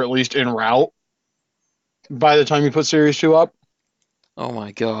exclusives were at least en route by the time you put Series 2 up. Oh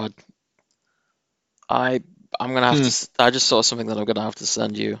my god. I'm gonna have to. I just saw something that I'm gonna have to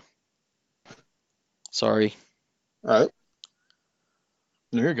send you. Sorry. All right.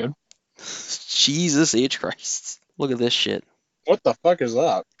 No, you're good. Jesus H Christ. Look at this shit. What the fuck is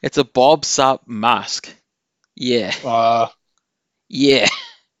that? It's a Bob Sapp mask. Yeah. Yeah.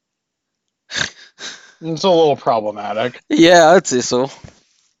 It's a little problematic. Yeah, I'd say so.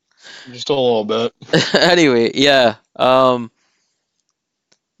 Just a little bit. Anyway, yeah.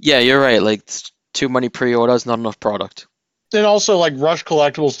 Yeah, you're right. Like, too many pre-orders, not enough product. And also, like, Rush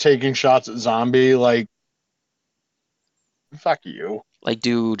Collectibles taking shots at Zombie, like, fuck you. Like,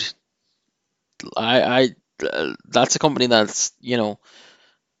 dude, that's a company that's,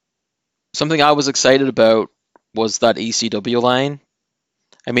 something I was excited about was that ECW line.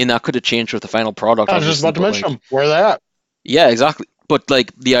 I mean, that could have changed with the final product, I was just obviously, about to but mention like, them. Where are they at? yeah, exactly. But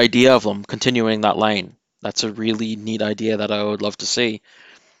like the idea of them continuing that line, that's a really neat idea that I would love to see.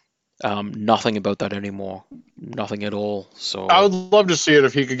 Nothing about that anymore. Nothing at all. I So would love to see it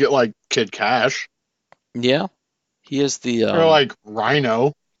if he could get, like, Kid Cash. yeah, he is the Or, like,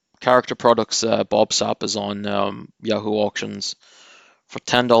 Rhino. character products. Bob Sapp is on Yahoo Auctions for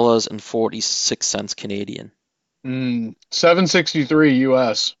 $10.46 Canadian. $7.63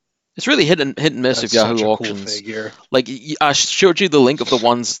 US. It's really hit and miss That's with Yahoo such a cool Auctions. figure. Like I showed you the link of the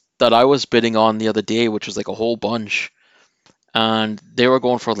ones that I was bidding on the other day, which was like a whole bunch, and they were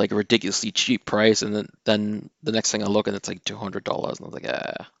going for like a ridiculously cheap price, and then the next thing I look and it's like $200, and I was like,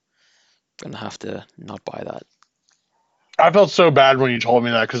 gonna have to not buy that. I felt so bad when you told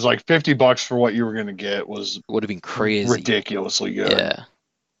me that because, like, $50 for what you were going to get was It would have been crazy. ridiculously good. Yeah.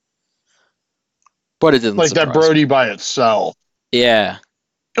 But it didn't like surprise that Brody me. by itself. Yeah.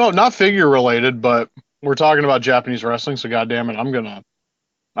 Oh, not figure related, but we're talking about Japanese wrestling, so goddamn it, I'm gonna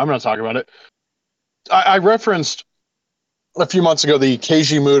talk about it. I referenced a few months ago the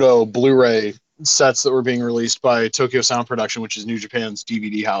Keiji Muto Blu-ray sets that were being released by Tokyo Sound Production, which is New Japan's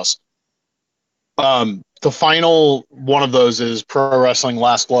DVD house. The final one of those is Pro Wrestling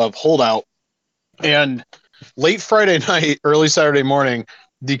Last Love Holdout, and late Friday night, early Saturday morning,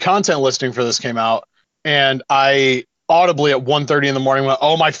 the content listing for this came out, and I audibly at 1:30 in the morning went,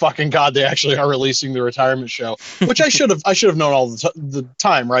 "Oh my fucking god, they actually are releasing the retirement show," which I should have known all the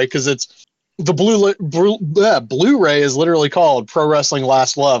time, right? Because it's the Blu-ray is literally called Pro Wrestling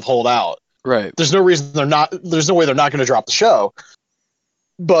Last Love Holdout. Right. There's no reason they're not. There's no way they're not going to drop the show,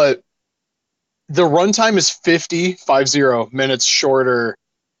 but the runtime is 50 minutes shorter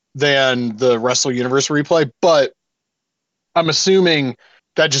than the Wrestle Universe replay, but I'm assuming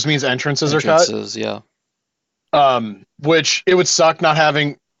that just means entrances are cut. Yeah. Which it would suck not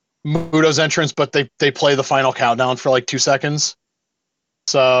having Muto's entrance, but they play the final countdown for like 2 seconds.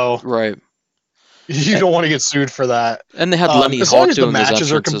 So Right. you don't want to get sued for that. And they had Lenny as long Hawk as the doing his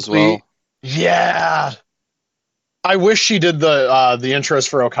matches are entrance as complete. well. Yeah. I wish she did the intros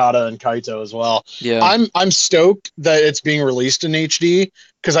for Okada and Kaito as well. Yeah. I'm stoked that it's being released in HD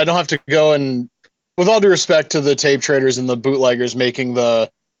because I don't have to go and, with all due respect to the tape traders and the bootleggers making the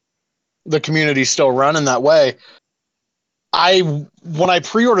community still run in that way. When I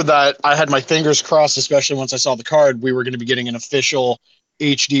pre-ordered that, I had my fingers crossed, especially once I saw the card, we were going to be getting an official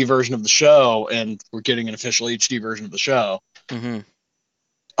HD version of the show, and we're getting an official HD version of the show. Mm-hmm.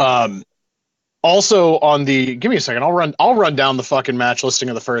 Also on the, give me a second, I'll run down the fucking match listing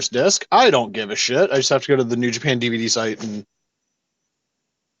of the first disc. I don't give a shit. I just have to go to the New Japan DVD site and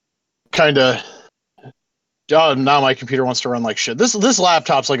kind of. Oh, now my computer wants to run like shit. This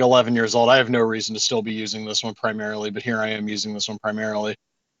laptop's like 11 years old. I have no reason to still be using this one primarily, but here I am using this one primarily.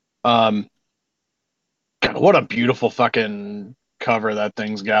 God, what a beautiful fucking cover that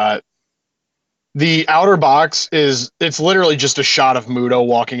thing's got. The outer box it's literally just a shot of Muto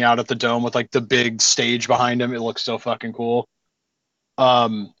walking out at the dome with like the big stage behind him. It looks so fucking cool.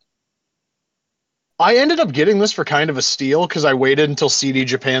 I ended up getting this for kind of a steal because I waited until CD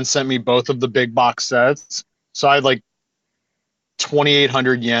Japan sent me both of the big box sets. So I had like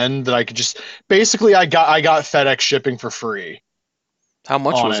 2,800 yen that I could just basically I got FedEx shipping for free. How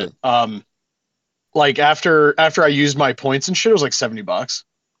much was it? Like after I used my points and shit, it was like $70.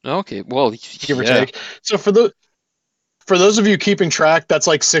 Okay, well, give or take. So for those of you keeping track, that's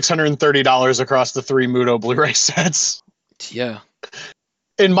like $630 across the 3 Muto Blu-ray sets. Yeah.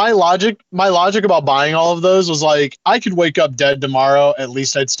 And my logic about buying all of those was like, I could wake up dead tomorrow. At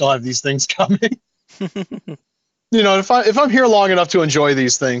least I'd still have these things coming. You know, if I'm here long enough to enjoy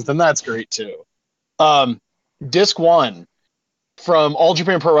these things, then that's great too. Disc 1, from All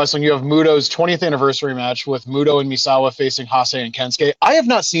Japan Pro Wrestling, you have Muto's 20th anniversary match with Muto and Misawa facing Hase and Kensuke. I have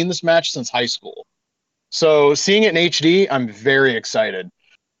not seen this match since high school. So seeing it in HD, I'm very excited.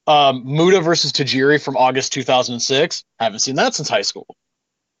 Muta versus Tajiri from August 2006. Haven't seen that since high school.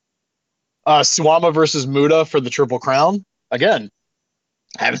 Suwama versus Muta for the Triple Crown. Again,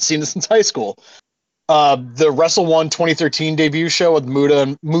 haven't seen this since high school. The Wrestle One 2013 debut show with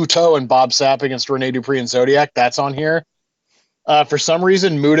Muto and Bob Sapp against Rene Dupree and Zodiac. That's on here. For some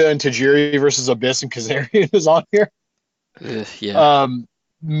reason, Muta and Tajiri versus Abyss and Kazarian is on here. Yeah.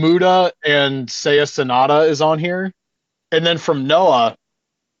 Muta and Seiya Sanada is on here. And then from Noah,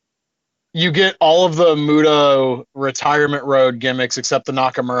 you get all of the Muto retirement road gimmicks except the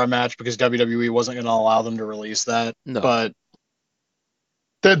Nakamura match because WWE wasn't going to allow them to release that. No. But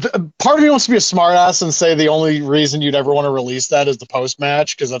the part of me wants to be a smartass and say the only reason you'd ever want to release that is the post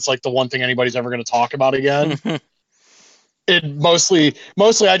match because that's like the one thing anybody's ever going to talk about again. It mostly,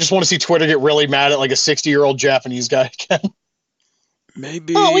 I just want to see Twitter get really mad at like a 60-year-old Japanese guy again.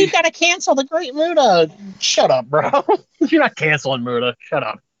 Maybe. Oh, we've got to cancel the Great Muta. Shut up, bro. You're not canceling Muta. Shut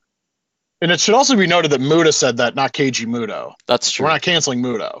up. And it should also be noted that Muta said that, not Keiji Muto. That's true. We're not canceling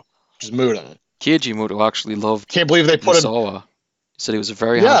Muto. Just Muta. Keiji Muto actually loved Can't believe they put Misawa. He said he was a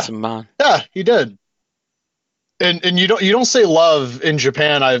very handsome man. Yeah, he did. And you don't say love in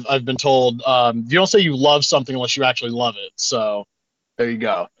Japan. I've been told you don't say you love something unless you actually love it. So there you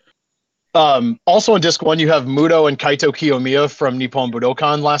go. Also on disc 1 you have Muto and Kaito Kiyomiya from Nippon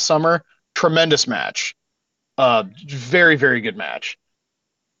Budokan last summer. Tremendous match. Very, very good match.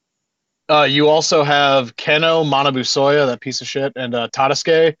 You also have Keno Manabusoya, that piece of shit, and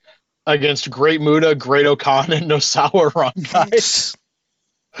Tadasuke against Great Muta, Great Okan, and Nosawa Rongai.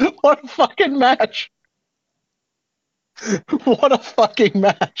 What a fucking match. What a fucking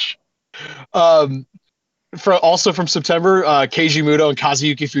match. Also from September, Keiji Muto and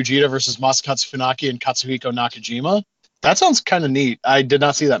Kazuyuki Fujita versus Masakatsu Funaki and Katsuhiko Nakajima. That sounds kind of neat. I did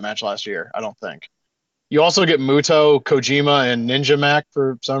not see that match last year, I don't think. You also get Muto, Kojima, and Ninja Mac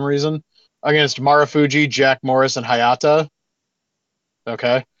for some reason against Marufuji, Jack Morris, and Hayata.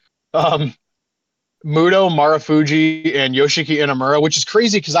 Okay. Muto, Marufuji, and Yoshiki Inamura, which is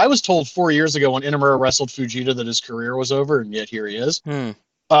crazy because I was told 4 years ago when Inamura wrestled Fujita that his career was over, and yet here he is.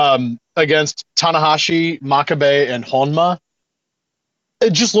 Against Tanahashi, Makabe, and Honma.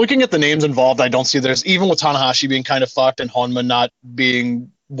 Just looking at the names involved, I don't see this. Even with Tanahashi being kind of fucked and Honma not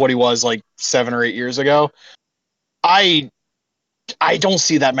being what he was like 7 or 8 years ago, I don't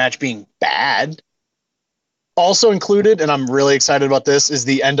see that match being bad. Also included, and I'm really excited about this, is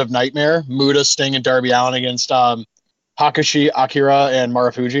the End of Nightmare, Muta, Sting, and Darby Allin against Hakushi, Akira, and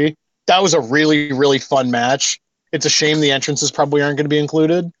Marufuji. That was a really, really fun match. It's a shame the entrances probably aren't going to be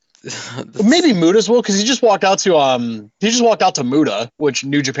included. Maybe Muta's will, because he just walked out to Muta, which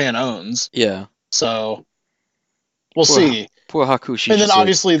New Japan owns. Yeah. So we'll see. Poor Hakushi. And then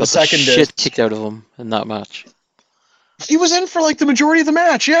obviously the second shit kicked out of him in that match. He was in for like the majority of the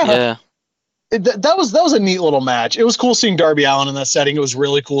match. Yeah. That was a neat little match. It was cool seeing Darby Allin in that setting. It was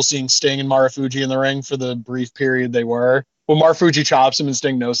really cool seeing Sting and Marufuji in the ring for the brief period they were. When Marufuji chops him and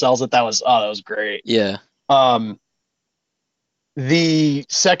Sting no sells it, that was great. Yeah. The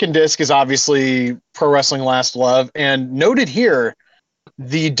second disc is obviously Pro Wrestling Last Love, and noted here,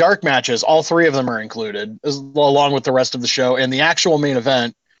 the dark matches, all 3 of them are included, along with the rest of the show, and the actual main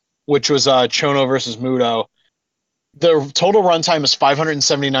event, which was Chono versus Muto. The total runtime is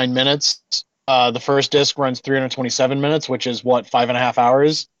 579 minutes. The first disc runs 327 minutes, which is 5.5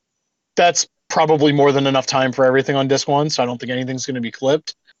 hours. That's probably more than enough time for everything on disc 1, so I don't think anything's going to be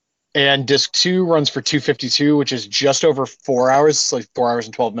clipped. And disc 2 runs for 252, which is just over 4 hours. It's like 4 hours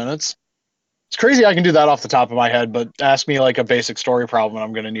and 12 minutes. It's crazy I can do that off the top of my head, but ask me like a basic story problem and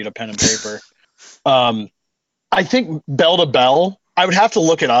I'm going to need a pen and paper. I think bell to bell, I would have to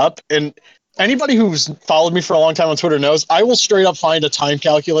look it up. And anybody who's followed me for a long time on Twitter knows I will straight up find a time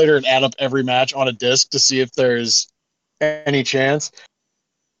calculator and add up every match on a disc to see if there's any chance.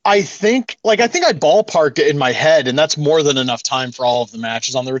 I think I ballparked it in my head, and that's more than enough time for all of the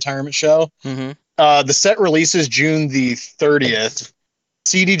matches on the retirement show. Mm-hmm. The set releases June the 30th.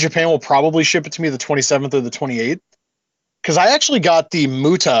 CD Japan will probably ship it to me the 27th or the 28th. Because I actually got the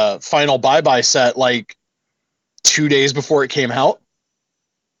Muta final bye-bye set like 2 days before it came out.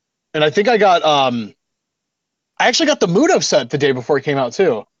 And I think I actually got the Muta set the day before it came out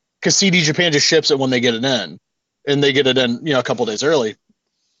too. Because CD Japan just ships it when they get it in. And they get it in, a couple days early.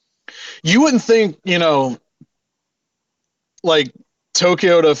 You wouldn't think, like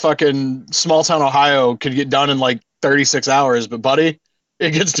Tokyo to fucking small town Ohio could get done in like 36 hours, but buddy,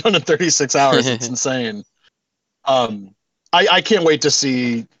 it gets done in 36 hours. It's insane. I can't wait to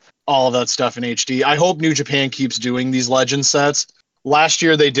see all of that stuff in HD. I hope New Japan keeps doing these legend sets. Last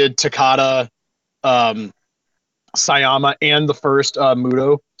year they did Takada, Sayama, and the first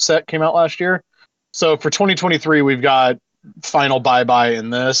Muto set came out last year. So for 2023, we've got Final Bye Bye in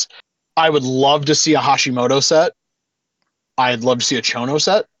this. I would love to see a Hashimoto set. I'd love to see a Chono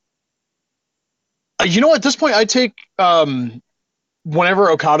set. You know, at this point, I'd take whenever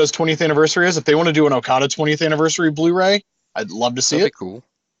Okada's 20th anniversary is, if they want to do an Okada 20th anniversary Blu-ray, I'd love to see That'd it. be cool.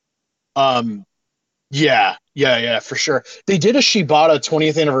 Yeah, for sure. They did a Shibata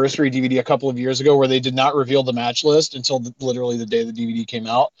 20th anniversary DVD a couple of years ago where they did not reveal the match list until literally the day the DVD came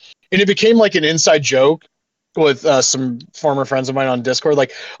out. And it became like an inside joke with some former friends of mine on Discord.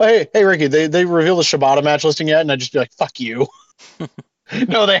 Like, oh, hey, Ricky, they revealed the Shibata match listing yet? And I'd just be like, fuck you.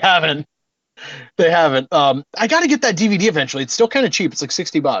 No, they haven't. They haven't. I got to get that DVD eventually. It's still kind of cheap. It's like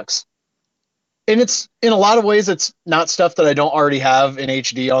 $60. And it's in a lot of ways, it's not stuff that I don't already have in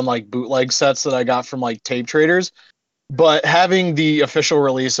HD on like bootleg sets that I got from like tape traders. But having the official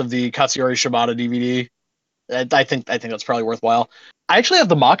release of the Katsuyori Shibata DVD, I think that's probably worthwhile. I actually have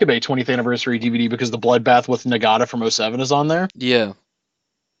the Makabe 20th anniversary DVD because the Bloodbath with Nagata from 07 is on there. Yeah.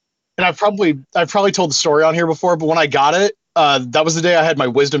 And I've probably told the story on here before, but when I got it, that was the day I had my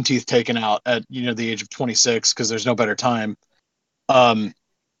wisdom teeth taken out at the age of 26 because there's no better time.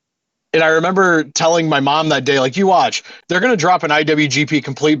 And I remember telling my mom that day, like, you watch, they're going to drop an IWGP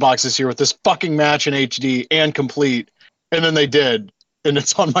complete box this year with this fucking match in HD and complete. And then they did. And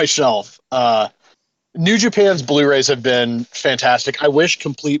it's on my shelf. New Japan's Blu-rays have been fantastic. I wish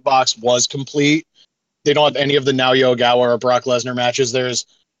complete box was complete. They don't have any of the Naoya Ogawa or Brock Lesnar matches. There's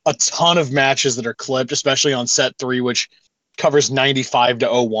a ton of matches that are clipped, especially on set 3, which covers 95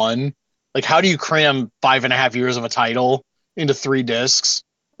 to 01. Like, how do you cram 5.5 years of a title into 3 discs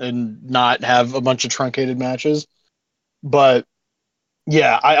and not have a bunch of truncated matches? But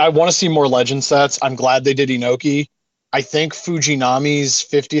yeah, I want to see more legend sets. I'm glad they did Inoki. I think Fujinami's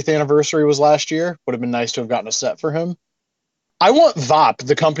 50th anniversary was last year. Would have been nice to have gotten a set for him. I want VOP,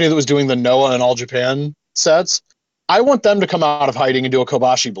 the company that was doing the Noah and All Japan sets. I want them to come out of hiding and do a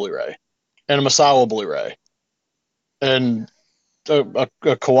Kobashi Blu-ray and a Masawa Blu-ray and a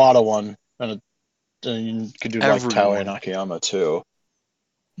Kawada one. And you could do like Taue and Akiyama too.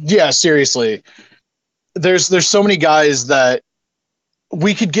 Yeah, seriously. There's so many guys that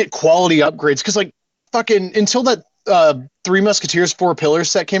we could get quality upgrades because like fucking until that Three Musketeers 4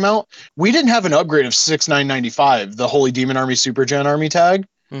 Pillars set came out, we didn't have an upgrade of 6,995, the Holy Demon Army Super Gen Army tag.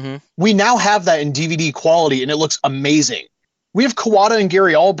 Mm-hmm. We now have that in DVD quality, and it looks amazing. We have Kawada and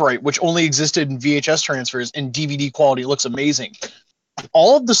Gary Albright, which only existed in VHS transfers, in DVD quality. It looks amazing.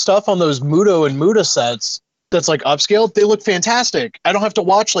 All of the stuff on those Muto and Muta sets that's like upscaled, they look fantastic. I don't have to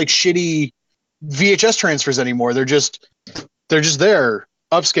watch like shitty VHS transfers anymore. They're just there,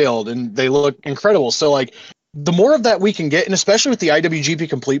 upscaled, and they look incredible. So like the more of that we can get, and especially with the IWGP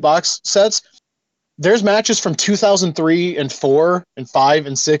Complete Box sets, there's matches from 2003 and 4 and 5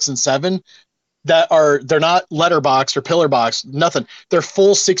 and 6 and 7 they're not letterboxed or pillar boxed, nothing. They're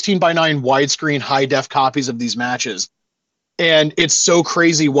full 16:9 widescreen high def copies of these matches. And it's so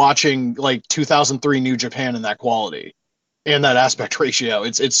crazy watching like 2003 New Japan in that quality and that aspect ratio.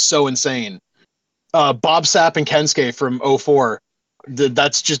 It's so insane. Bob Sapp and Kensuke from 04.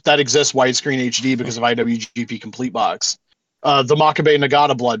 That exists widescreen HD because of IWGP Complete Box. The Makabe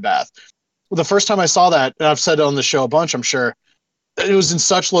Nagata Bloodbath. Well, the first time I saw that, and I've said it on the show a bunch, I'm sure, it was in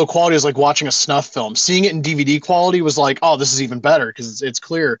such low quality. It was like watching a snuff film. Seeing it in DVD quality was like, oh, this is even better because it's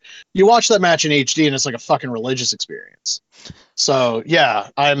clear. You watch that match in HD and it's like a fucking religious experience. So yeah,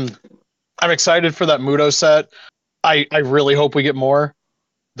 I'm excited for that Muto set. I really hope we get more.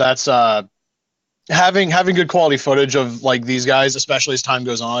 That's having good quality footage of like these guys, especially as time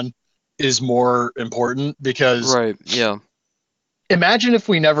goes on, is more important because Right, yeah. imagine if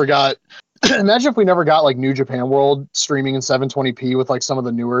we never got like New Japan World streaming in 720p with like some of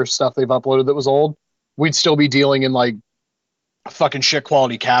the newer stuff they've uploaded that was old. We'd still be dealing in like fucking shit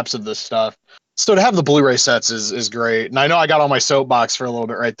quality caps of this stuff. So to have the Blu-ray sets is great. And I know I got on my soapbox for a little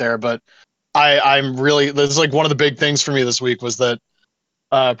bit right there, but I'm really, this is like one of the big things for me this week was that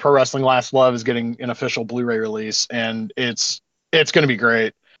Pro Wrestling Last Love is getting an official Blu-ray release, and it's going to be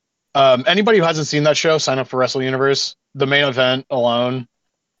great. Anybody who hasn't seen that show, sign up for Wrestle Universe. The main event alone,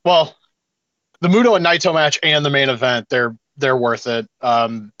 well, the Muto and Naito match and the main event, they're worth it.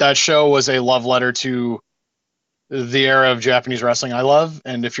 That show was a love letter to the era of Japanese wrestling I love,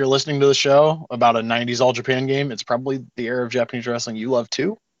 and if you're listening to the show about a 90s All Japan game, it's probably the era of Japanese wrestling you love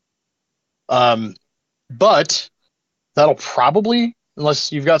too. But that'll probably,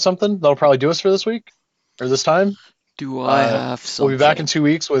 unless you've got something, that'll probably do us for this week or this time. Do I have We'll be back in something? 2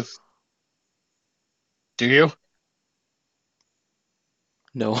 weeks with. Do you?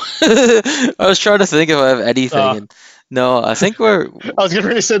 No. I was trying to think if I have anything, Uh, and no, I think we're I was getting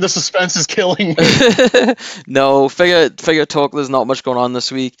ready to say the suspense is killing me. no, figure talk. There's not much going on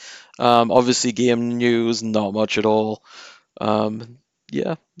this week. Obviously, game news, not much at all.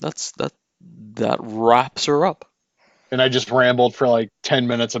 Yeah, that wraps her up. And I just rambled for like 10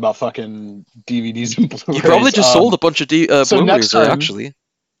 minutes about fucking DVDs and You probably Blu-rays. just sold a bunch of So next Blu-rays there, time, actually.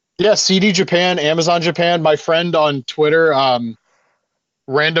 yeah, CD Japan, Amazon Japan. My friend on Twitter,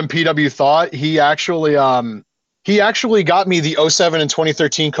 Random PW Thought, he actually got me the '07 and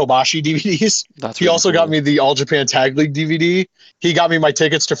 2013 Kobashi DVDs. That's He really also got cool. me the All Japan Tag League DVD. He got me my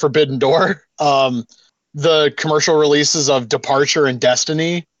tickets to Forbidden Door. The commercial releases of Departure and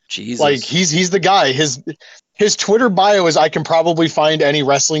Destiny. Like Jesus. he's the guy. His Twitter bio is I can probably find any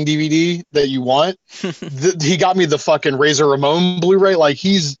wrestling DVD that you want. He got me the fucking Razor Ramon Blu-ray. Like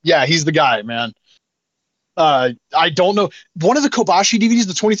he's the guy, man. I don't know. One of the Kobashi DVDs,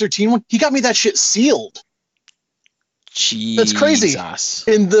 the 2013 one, he got me that shit sealed. That's crazy. Jesus.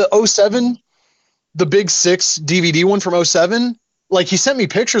 In the '07, the Big Six DVD one from '07, like he sent me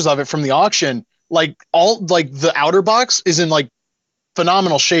pictures of it from the auction. Like all like the outer box is in like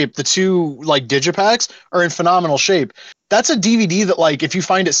phenomenal shape. The two like digipacks are in phenomenal shape. That's a DVD that like if you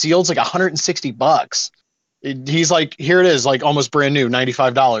find it sealed, it's like $160. He's like, here it is, like almost brand new,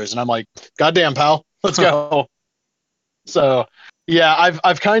 $95, and I'm like, goddamn pal, let's go. So yeah,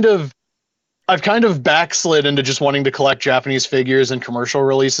 I've kind of backslid into just wanting to collect Japanese figures and commercial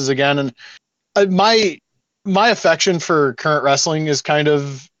releases again, and my affection for current wrestling is kind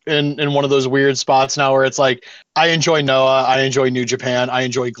of in one of those weird spots now where it's like I enjoy Noah, I enjoy New Japan, I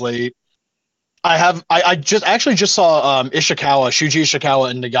enjoy Glate. I just saw Shuji Ishikawa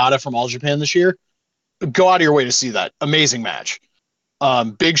and Nagata from All Japan this year. Go out of your way to see that. Amazing match.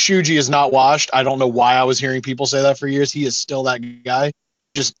 Big Shuji is not washed. I don't know why I was hearing people say that for years. He is still that guy.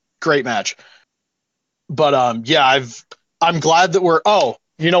 Just great match. But yeah, I'm glad that we're. Oh,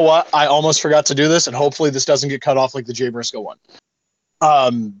 you know what? I almost forgot to do this, and hopefully this doesn't get cut off like the Jay Briscoe one.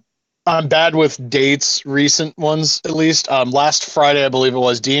 Um, I'm bad with dates, recent ones at least. Last Friday, I believe it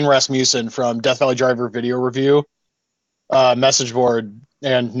was, Dean Rasmussen from Death Valley Driver Video Review, message board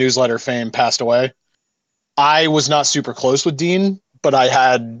and newsletter fame passed away. I was not super close with Dean, but I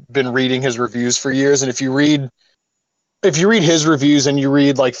had been reading his reviews for years. And if you read his reviews and you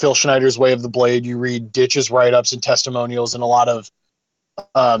read like Phil Schneider's Way of the Blade, you read Ditch's write-ups and testimonials and a lot of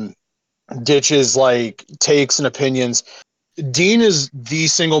um, Ditch's like takes and opinions. Dean is the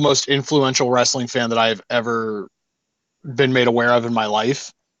single most influential wrestling fan that I've ever been made aware of in my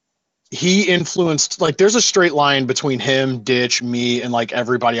life. He influenced, like, there's a straight line between him, Ditch, me, and like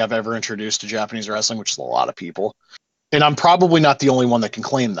everybody I've ever introduced to Japanese wrestling, which is a lot of people. And I'm probably not the only one that can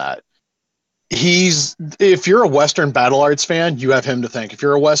claim that. If you're a Western battle arts fan, you have him to thank.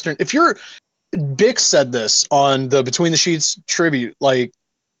 Bix said this on the Between the Sheets tribute, like,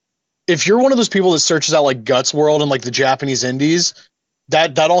 if you're one of those people that searches out like Guts World and like the Japanese indies,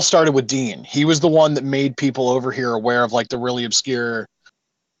 that all started with Dean. He was the one that made people over here aware of like the really obscure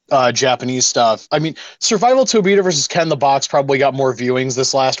Japanese stuff. I mean, Survival Tobita versus Ken the Box probably got more viewings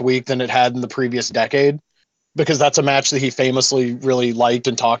this last week than it had in the previous decade because that's a match that he famously really liked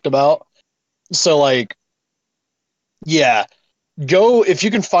and talked about. So like, yeah, go if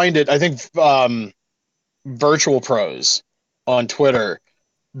you can find it. I think Virtual Pros on Twitter,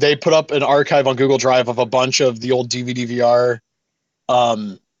 they put up an archive on Google Drive of a bunch of the old DVD VR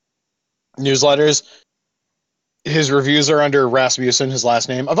um, newsletters. His reviews are under Rasmussen, his last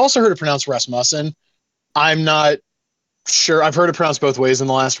name. I've also heard it pronounced Rasmussen. I'm not sure. I've heard it pronounced both ways in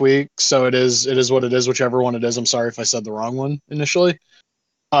the last week, so it is what it is, whichever one it is. I'm sorry if I said the wrong one initially.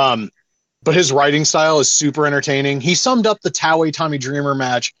 Um, but his writing style is super entertaining. He summed up the Taue Tommy Dreamer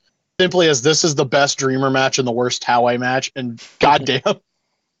match simply as this is the best Dreamer match and the worst Taue match, and goddamn,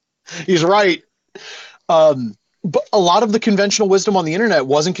 he's right. But a lot of the conventional wisdom on the internet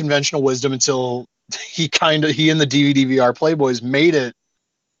wasn't conventional wisdom until he and the DVD VR Playboys made it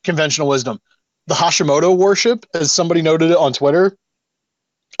conventional wisdom. The Hashimoto worship, as somebody noted it on Twitter,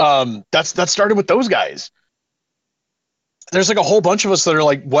 that started with those guys. There's like a whole bunch of us that are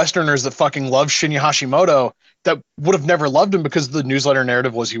like Westerners that fucking love Shinya Hashimoto that would have never loved him because the newsletter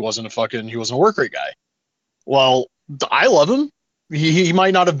narrative was he wasn't a work rate guy. Well, I love him. He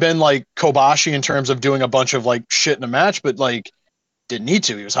might not have been like Kobashi in terms of doing a bunch of like shit in a match, but like didn't need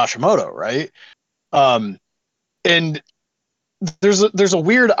to. He was Hashimoto, right? And there's a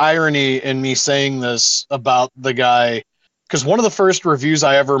weird irony in me saying this about the guy because one of the first reviews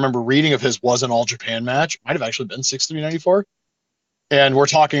I ever remember reading of his was an All Japan match. Might have actually been 6/3/94. And we're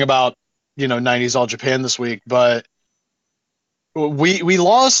talking about, 90s All Japan this week, but we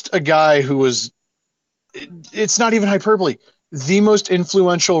lost a guy who was, it's not even hyperbole, the most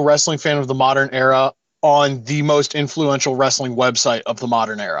influential wrestling fan of the modern era on the most influential wrestling website of the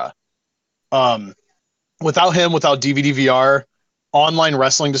modern era. Without him, without DVD VR, online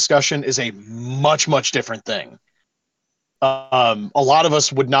wrestling discussion is a much, much different thing. A lot of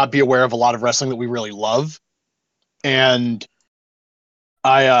us would not be aware of a lot of wrestling that we really love. And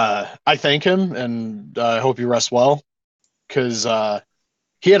I thank him, and I hope he rests well, because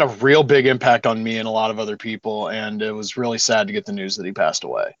he had a real big impact on me and a lot of other people, and it was really sad to get the news that he passed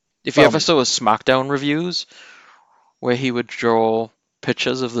away. If you ever saw his SmackDown reviews, where he would draw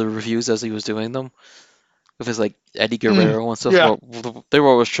pictures of the reviews as he was doing them, with his like Eddie Guerrero and stuff, yeah. They were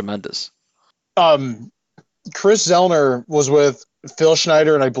always tremendous. Chris Zellner was with Phil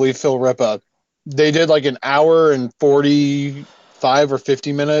Schneider and I believe Phil Ripa. They did like an hour and 45 or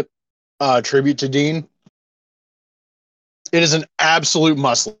 50-minute tribute to Dean. It is an absolute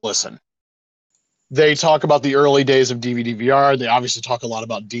must listen. They talk about the early days of DVD VR. They obviously talk a lot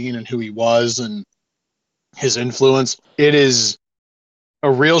about Dean and who he was and his influence. It is a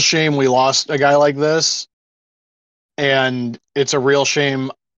real shame we lost a guy like this. And it's a real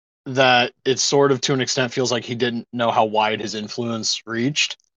shame that it sort of, to an extent, feels like he didn't know how wide his influence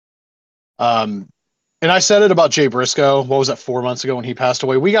reached. And I said it about Jay Briscoe. What was that, 4 months ago when he passed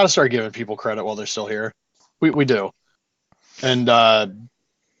away? We got to start giving people credit while they're still here. We do. And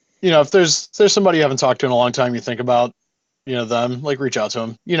if there's somebody you haven't talked to in a long time, you think about, them, like, reach out to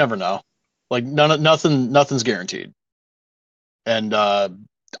them. You never know. Like, nothing's guaranteed. And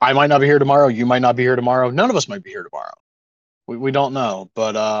I might not be here tomorrow. You might not be here tomorrow. None of us might be here tomorrow. We don't know.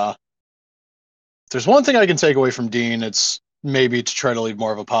 But there's one thing I can take away from Dean. It's maybe to try to leave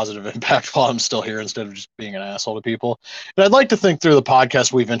more of a positive impact while I'm still here instead of just being an asshole to people. And I'd like to think through the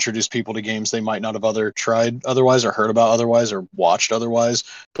podcast we've introduced people to games they might not have tried otherwise, or heard about otherwise, or watched otherwise.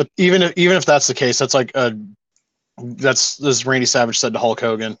 But even if that's the case, that's like as Randy Savage said to Hulk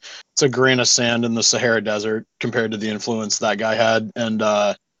Hogan, it's a grain of sand in the Sahara Desert compared to the influence that guy had. And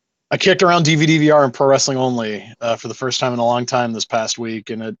I kicked around DVD VR and Pro Wrestling Only for the first time in a long time this past week,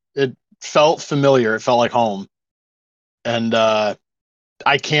 and it felt familiar. It felt like home. And I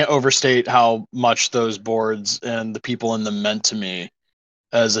can't overstate how much those boards and the people in them meant to me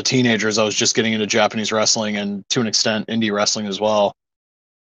as a teenager, as I was just getting into Japanese wrestling and, to an extent, indie wrestling as well.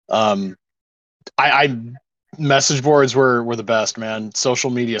 I message boards were the best, man. Social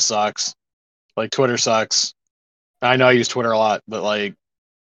media sucks. Like, Twitter sucks. I know I use Twitter a lot, but, like,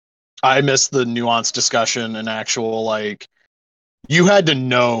 I miss the nuanced discussion and actual, like, you had to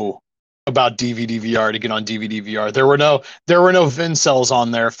know about DVD VR to get on DVD VR. There were no Vincels on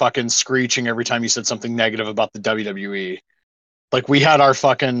there fucking screeching every time you said something negative about the WWE. Like, we had our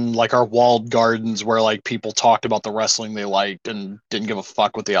fucking, like, our walled gardens where, like, people talked about the wrestling they liked and didn't give a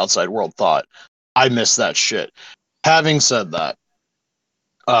fuck what the outside world thought. I miss that shit. Having said that,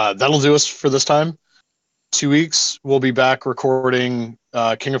 that'll do us for this time. 2 weeks, we'll be back recording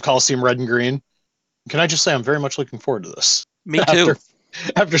King of Colosseum Red and Green. Can I just say I'm very much looking forward to this? Me too.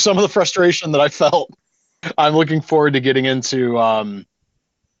 After some of the frustration that I felt, I'm looking forward to getting into I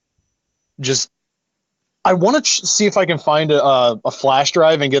want to see if I can find a flash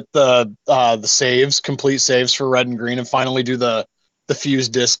drive and get the complete saves for Red and Green, and finally do the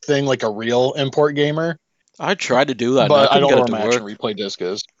fused disc thing like a real import gamer. I tried to do that, but I I don't get know it where to my work. action replay disc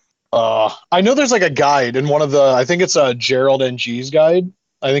is. I know there's like a guide in one of the, I think it's a Gerald NG's guide.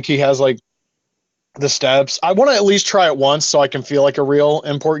 I think he has like the steps. I want to at least try it once so I can feel like a real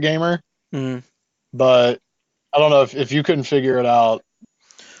import gamer. Mm. But I don't know if you couldn't figure it out.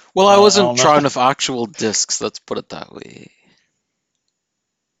 Well, I wasn't trying with actual discs, let's put it that way.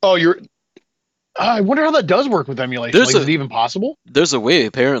 Oh, I wonder how that does work with emulation. Is it even possible? There's a way,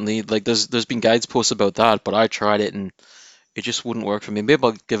 apparently. Like, there's been guides posted about that, but I tried it and it just wouldn't work for me. Maybe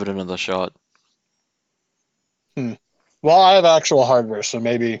I'll give it another shot. Well, I have actual hardware, so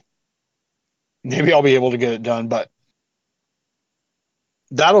maybe I'll be able to get it done. But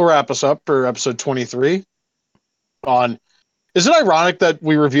that'll wrap us up for episode 23. Is it ironic that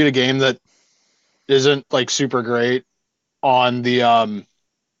we reviewed a game that isn't like super great on the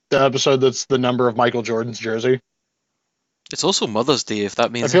episode that's the number of Michael Jordan's jersey? It's also Mother's Day, if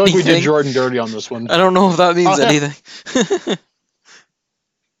that means I feel anything. like we did Jordan dirty on this one. I don't know if that means anything.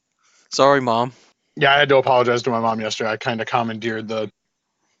 Sorry, Mom. Yeah, I had to apologize to my mom yesterday. I kind of commandeered the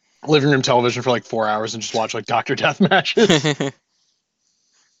living room television for like 4 hours and just watched like Dr. Death matches.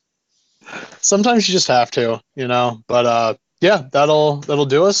 Sometimes you just have to, you know. But yeah, that'll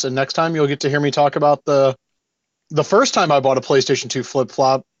do us. And next time you'll get to hear me talk about the first time I bought a PlayStation 2 flip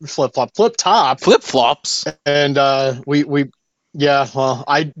top, Flip flops. and we yeah, well,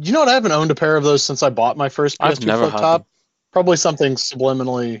 you know what, I haven't owned a pair of those since I bought my first I've PS2 never flip had them. top. Probably something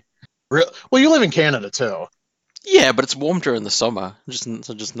subliminally real. Well, you live in Canada too. Yeah, but it's warm during the summer. I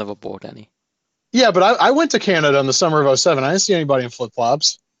just never bought any. Yeah, but I went to Canada in the summer of '07. I didn't see anybody in flip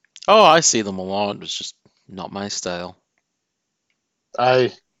flops. Oh, I see them a lot. It's just not my style.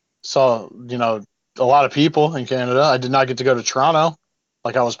 I saw, a lot of people in Canada. I did not get to go to Toronto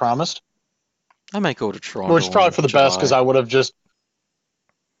like I was promised, I might go to which is Toronto probably in for the best because July. I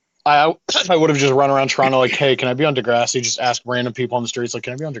I would have just run around Toronto like, hey, can I be on Degrassi? Just ask random people on the streets like,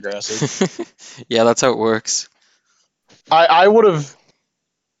 can I be on Degrassi? Yeah, that's how it works. I would have.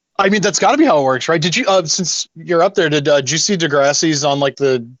 I mean, that's got to be how it works, right? Did you, since you're up there, did you see Degrassi's on like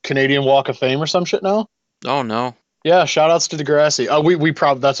the Canadian Walk of Fame or some shit now? Oh no, Yeah, shout outs to Degrassi. We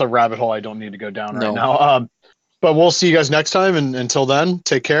probably, that's a rabbit hole I don't need to go down right no. now. But we'll see you guys next time, and until then,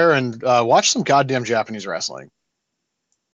 take care and watch some goddamn Japanese wrestling.